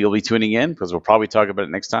hopefully you'll be tuning in because we'll probably talk about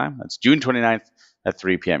it next time. That's June 29th at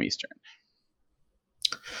 3 p.m. Eastern.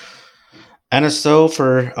 NSO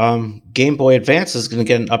for Game Boy Advance is going to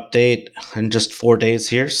get an update in just 4 days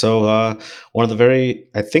here. So I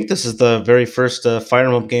think this is the very first Fire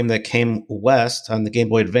Emblem game that came west on the Game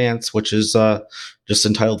Boy Advance, which is just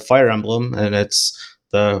entitled Fire Emblem, and it's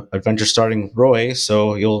the adventure starring Roy.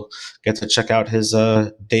 So you'll get to check out his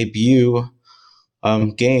debut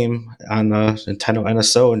game on Nintendo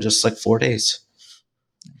NSO in just like 4 days.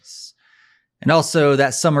 Nice. And also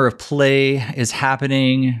that Summer of Play is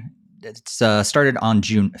happening. It's started on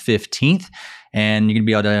June 15th, and you're going to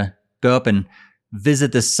be able to go up and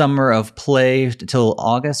visit the Summer of Play until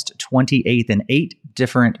August 28th in 8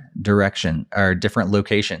 different different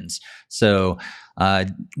locations. So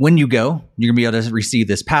when you go, you're going to be able to receive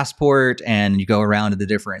this passport, and you go around to the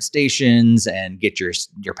different stations and get your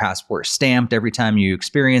passport stamped every time you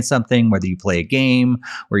experience something, whether you play a game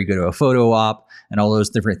or you go to a photo op and all those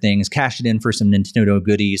different things. Cash it in for some Nintendo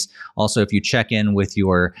goodies. Also, if you check in with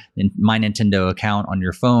your My Nintendo account on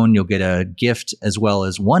your phone, you'll get a gift as well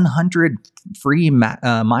as 100 free My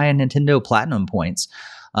Nintendo Platinum points.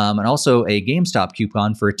 And also a GameStop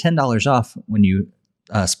coupon for $10 off when you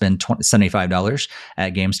spend $75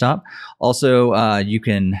 at GameStop. Also, you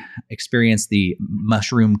can experience the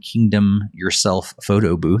Mushroom Kingdom yourself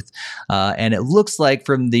photo booth. And it looks like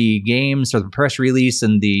from the games or the press release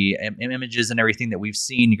and the images and everything that we've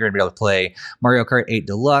seen, you're going to be able to play Mario Kart 8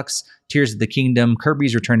 Deluxe, Tears of the Kingdom,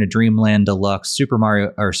 Kirby's Return to Dreamland Deluxe, Super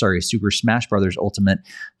Smash Bros. Ultimate,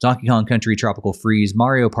 Donkey Kong Country Tropical Freeze,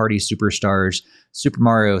 Mario Party Superstars, Super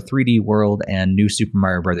Mario 3D World, and New Super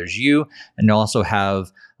Mario Brothers U. And you'll also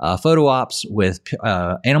have photo ops with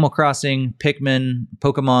Animal Crossing, Pikmin,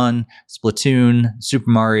 Pokemon, Splatoon, Super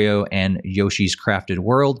Mario, and Yoshi's Crafted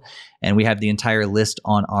World. And we have the entire list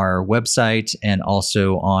on our website and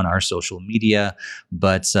also on our social media.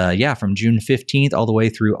 But from June 15th all the way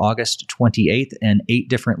through August 28th, and 8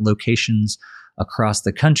 different locations across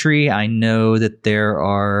the country. I know that there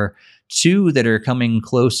are 2 that are coming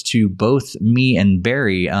close to both me and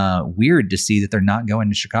Barry. Weird to see that they're not going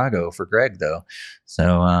to Chicago for Greg, though.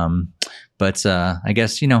 So, I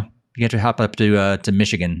guess, you have to hop up to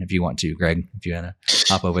Michigan if you want to, Greg, if you want to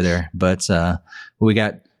hop over there. But we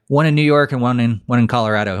got one in New York and one in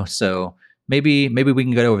Colorado. So maybe we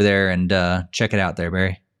can go over there and check it out there,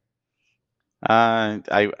 Barry. I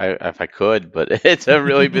if I could, but it's a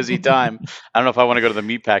really busy time. I don't know if I want to go to the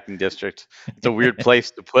meatpacking district. It's a weird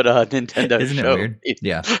place to put a Nintendo Isn't show. it weird?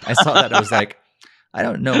 Yeah, I saw that. I was like, I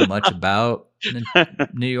don't know much about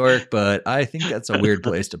New York, but I think that's a weird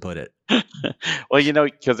place to put it. Well,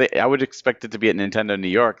 because I would expect it to be at Nintendo New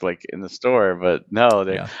York, like in the store, but no.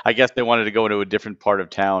 I guess they wanted to go into a different part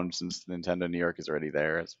of town since Nintendo New York is already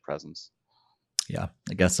there as a presence. Yeah,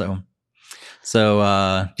 I guess so.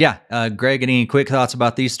 So, Greg, any quick thoughts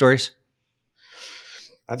about these stories?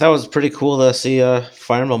 I thought it was pretty cool to see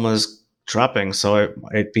Fire Emblem is dropping, so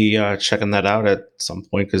I'd be checking that out at some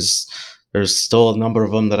point because there's still a number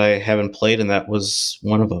of them that I haven't played, and that was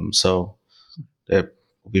one of them. So it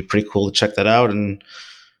would be pretty cool to check that out. And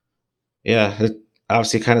yeah, it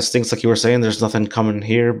obviously kind of stinks, like you were saying. There's nothing coming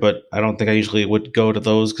here, but I don't think I usually would go to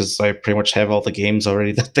those because I pretty much have all the games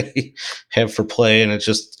already that they have for play, and it's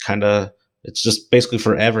just basically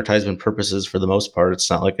for advertisement purposes for the most part. It's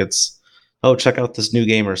not like it's, oh, check out this new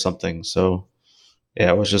game or something. So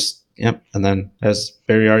yeah, it was just, yep. And then as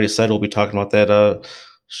Barry already said, we'll be talking about that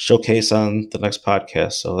showcase on the next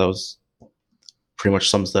podcast. So that was pretty much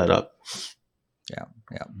sums that up. Yeah.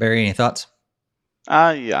 Barry, any thoughts?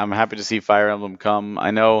 Yeah, I'm happy to see Fire Emblem come.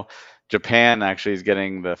 I know Japan actually is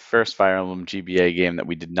getting the first Fire Emblem GBA game that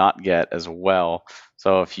we did not get as well.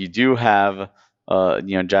 So if you do have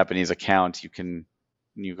Japanese account, you can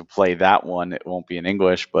play that one. It won't be in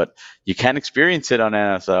English, but you can experience it on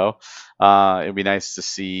NSO. It'd be nice to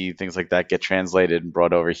see things like that get translated and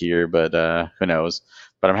brought over here, but who knows?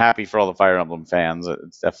 But I'm happy for all the Fire Emblem fans.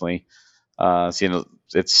 It's definitely seeing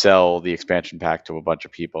it sell the expansion pack to a bunch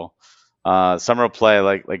of people. Summer of Play,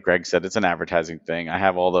 like Greg said, it's an advertising thing. I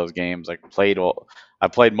have all those games. I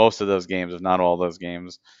played most of those games, if not all those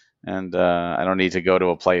games. And I don't need to go to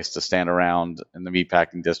a place to stand around in the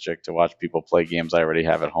meatpacking district to watch people play games I already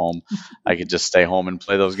have at home. I could just stay home and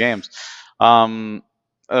play those games. The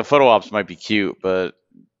photo ops might be cute, but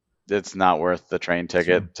it's not worth the train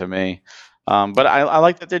ticket to me. But I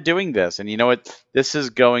like that they're doing this. And you know what? This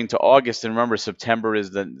is going to August. And remember, September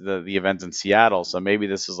is the event in Seattle. So maybe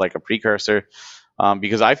this is like a precursor.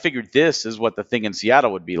 Because I figured this is what the thing in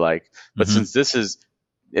Seattle would be like. But since this is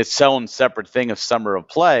its own separate thing of Summer of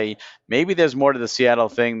Play, maybe there's more to the Seattle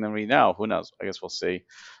thing than we know. Who knows? I guess we'll see.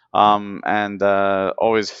 And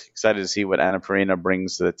always excited to see what Annapurna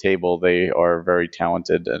brings to the table. They are very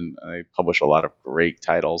talented and they publish a lot of great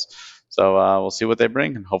titles. So we'll see what they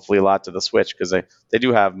bring, and hopefully a lot to the Switch because they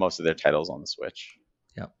do have most of their titles on the Switch.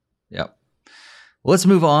 Yep. Well, let's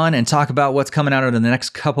move on and talk about what's coming out over the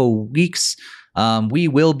next couple weeks. We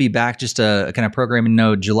will be back, just a kind of programming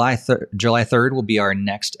note. July 3rd will be our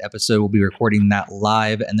next episode. We'll be recording that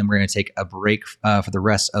live, and then we're going to take a break for the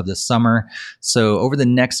rest of the summer. So over the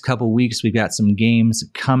next couple weeks, we've got some games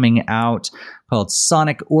coming out called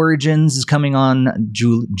Sonic Origins is coming on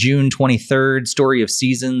June 23rd. Story of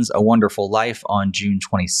Seasons, A Wonderful Life on June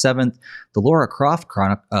 27th. The Lara Croft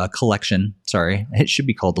Collection. Sorry, it should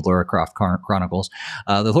be called the Lara Croft Chronicles.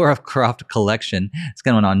 The Lara Croft Collection is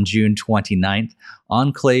coming on June 29th.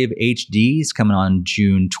 Enclave HD is coming on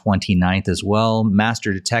June 29th as well.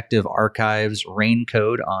 Master Detective Archives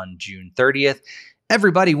Raincode on June 30th.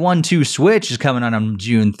 Everybody 1-2 Switch is coming on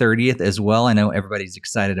June 30th as well. I know everybody's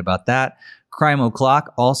excited about that. Crime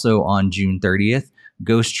O'Clock also on June 30th.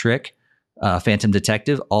 Ghost Trick, Phantom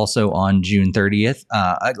Detective also on June 30th.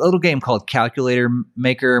 A little game called Calculator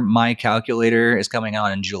Maker, My Calculator, is coming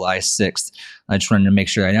out on July 6th. I just wanted to make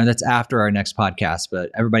sure. I know that's after our next podcast, but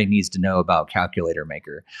everybody needs to know about Calculator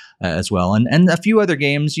Maker as well. And a few other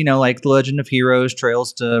games, like The Legend of Heroes,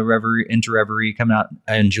 Trails to Reverie coming out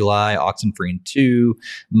in July, Oxenfree 2,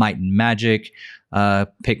 Might and Magic,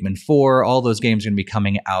 Pikmin 4, all those games are going to be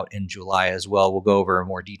coming out in July as well. We'll go over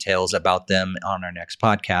more details about them on our next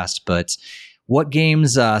podcast. But what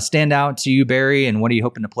games stand out to you, Barry, and what are you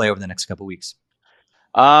hoping to play over the next couple weeks?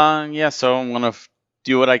 Yeah, so I'm gonna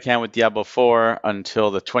do what I can with Diablo 4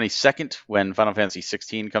 until the 22nd when Final Fantasy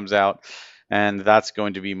 16 comes out, and that's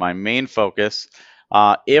going to be my main focus.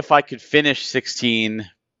 If I could finish 16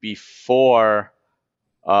 before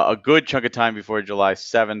a good chunk of time before July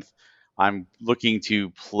 7th, I'm looking to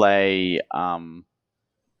play the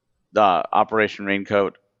Operation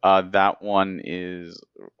Raincoat. That one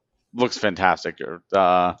looks fantastic.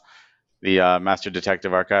 The Master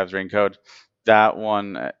Detective Archives Raincoat. That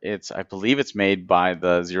one, I believe it's made by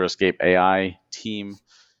the Zero Escape AI team.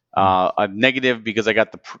 A negative because I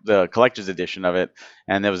got the collector's edition of it,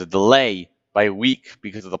 and there was a delay by a week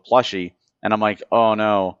because of the plushie, and I'm like, oh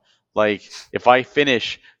no! Like if I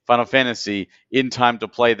finish Final Fantasy in time to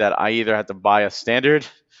play that, I either have to buy a standard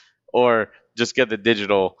or just get the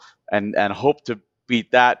digital and hope to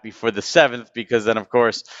beat that before the 7th, because then of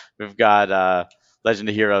course we've got Legend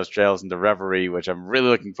of Heroes Trails into Reverie, which I'm really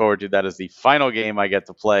looking forward to. That is the final game I get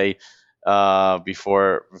to play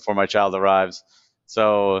before my child arrives.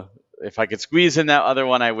 So if I could squeeze in that other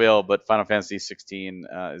one, I will. But Final Fantasy 16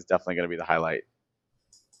 is definitely going to be the highlight.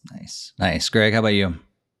 Nice. Greg, how about you?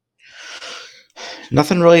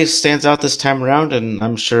 Nothing really stands out this time around, and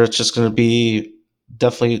I'm sure it's just going to be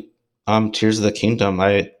definitely Tears of the Kingdom.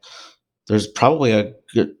 There's probably a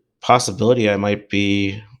good possibility I might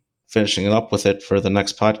be finishing it up with it for the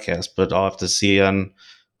next podcast, but I'll have to see on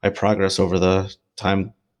my progress over the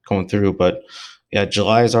time going through. But yeah,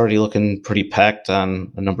 July is already looking pretty packed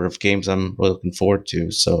on a number of games I'm really looking forward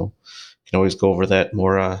to. So can always go over that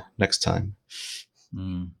more next time.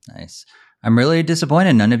 Nice. I'm really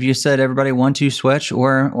disappointed. None of you said everybody 1-2 Switch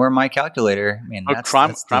or my calculator. I mean,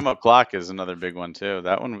 Crime O'Clock is another big one too.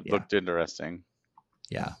 That one looked interesting.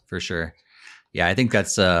 Yeah, for sure. Yeah, I think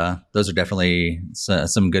that's those are definitely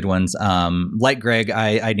some good ones. Like Greg,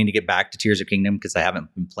 I need to get back to Tears of Kingdom because I haven't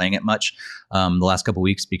been playing it much the last couple of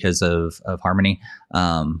weeks because of Harmony.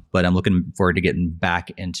 But I'm looking forward to getting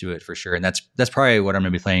back into it for sure. And that's probably what I'm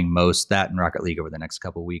going to be playing most, that and Rocket League over the next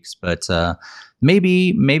couple of weeks. But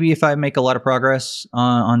maybe if I make a lot of progress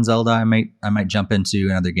on Zelda, I might jump into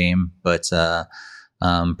another game. But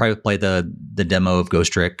probably play the demo of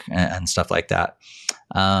Ghost Trick and stuff like that.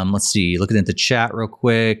 Let's see. Looking at the chat real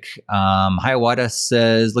quick. Hiawatha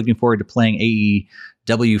says, looking forward to playing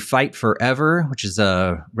AEW Fight Forever, which is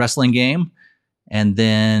a wrestling game. And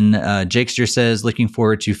then Jakester says, looking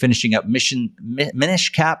forward to finishing up Minish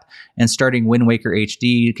Cap and starting Wind Waker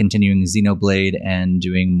HD, continuing Xenoblade, and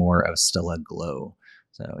doing more of Stella Glow.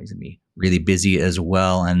 So he's going to be really busy as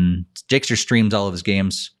well. And Jakester streams all of his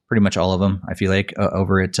games, pretty much all of them, I feel like,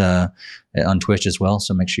 over at on Twitch as well.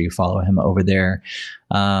 So make sure you follow him over there.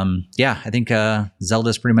 I think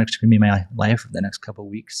Zelda's pretty much going to be my life for the next couple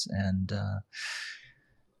of weeks. And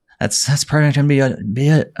that's probably going to be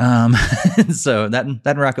it. So that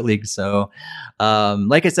and Rocket League. So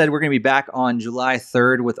like I said, we're going to be back on July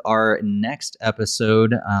 3rd with our next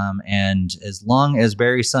episode. And as long as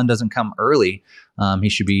Barry's son doesn't come early, he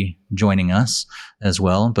should be joining us as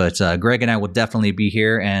well. But Greg and I will definitely be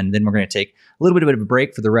here. And then we're going to take a little bit of a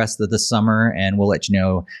break for the rest of the summer. And we'll let you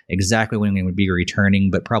know exactly when we would be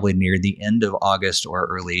returning, but probably near the end of August or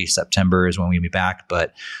early September is when we'll be back.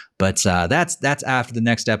 But that's after the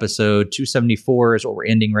next episode. 274 is what we're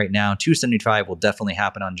ending right now. 275 will definitely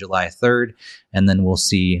happen on July 3rd. And then we'll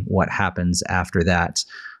see what happens after that.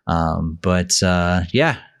 I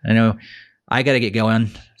know I got to get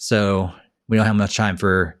going. So we don't have much time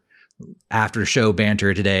for after show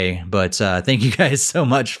banter today, but thank you guys so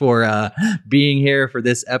much for being here for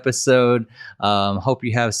this episode. Hope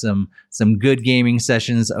you have some good gaming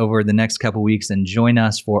sessions over the next couple weeks, and join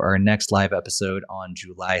us for our next live episode on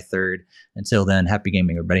July 3rd. Until then, happy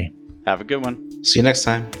gaming, everybody. Have a good one. See you next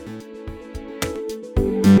time.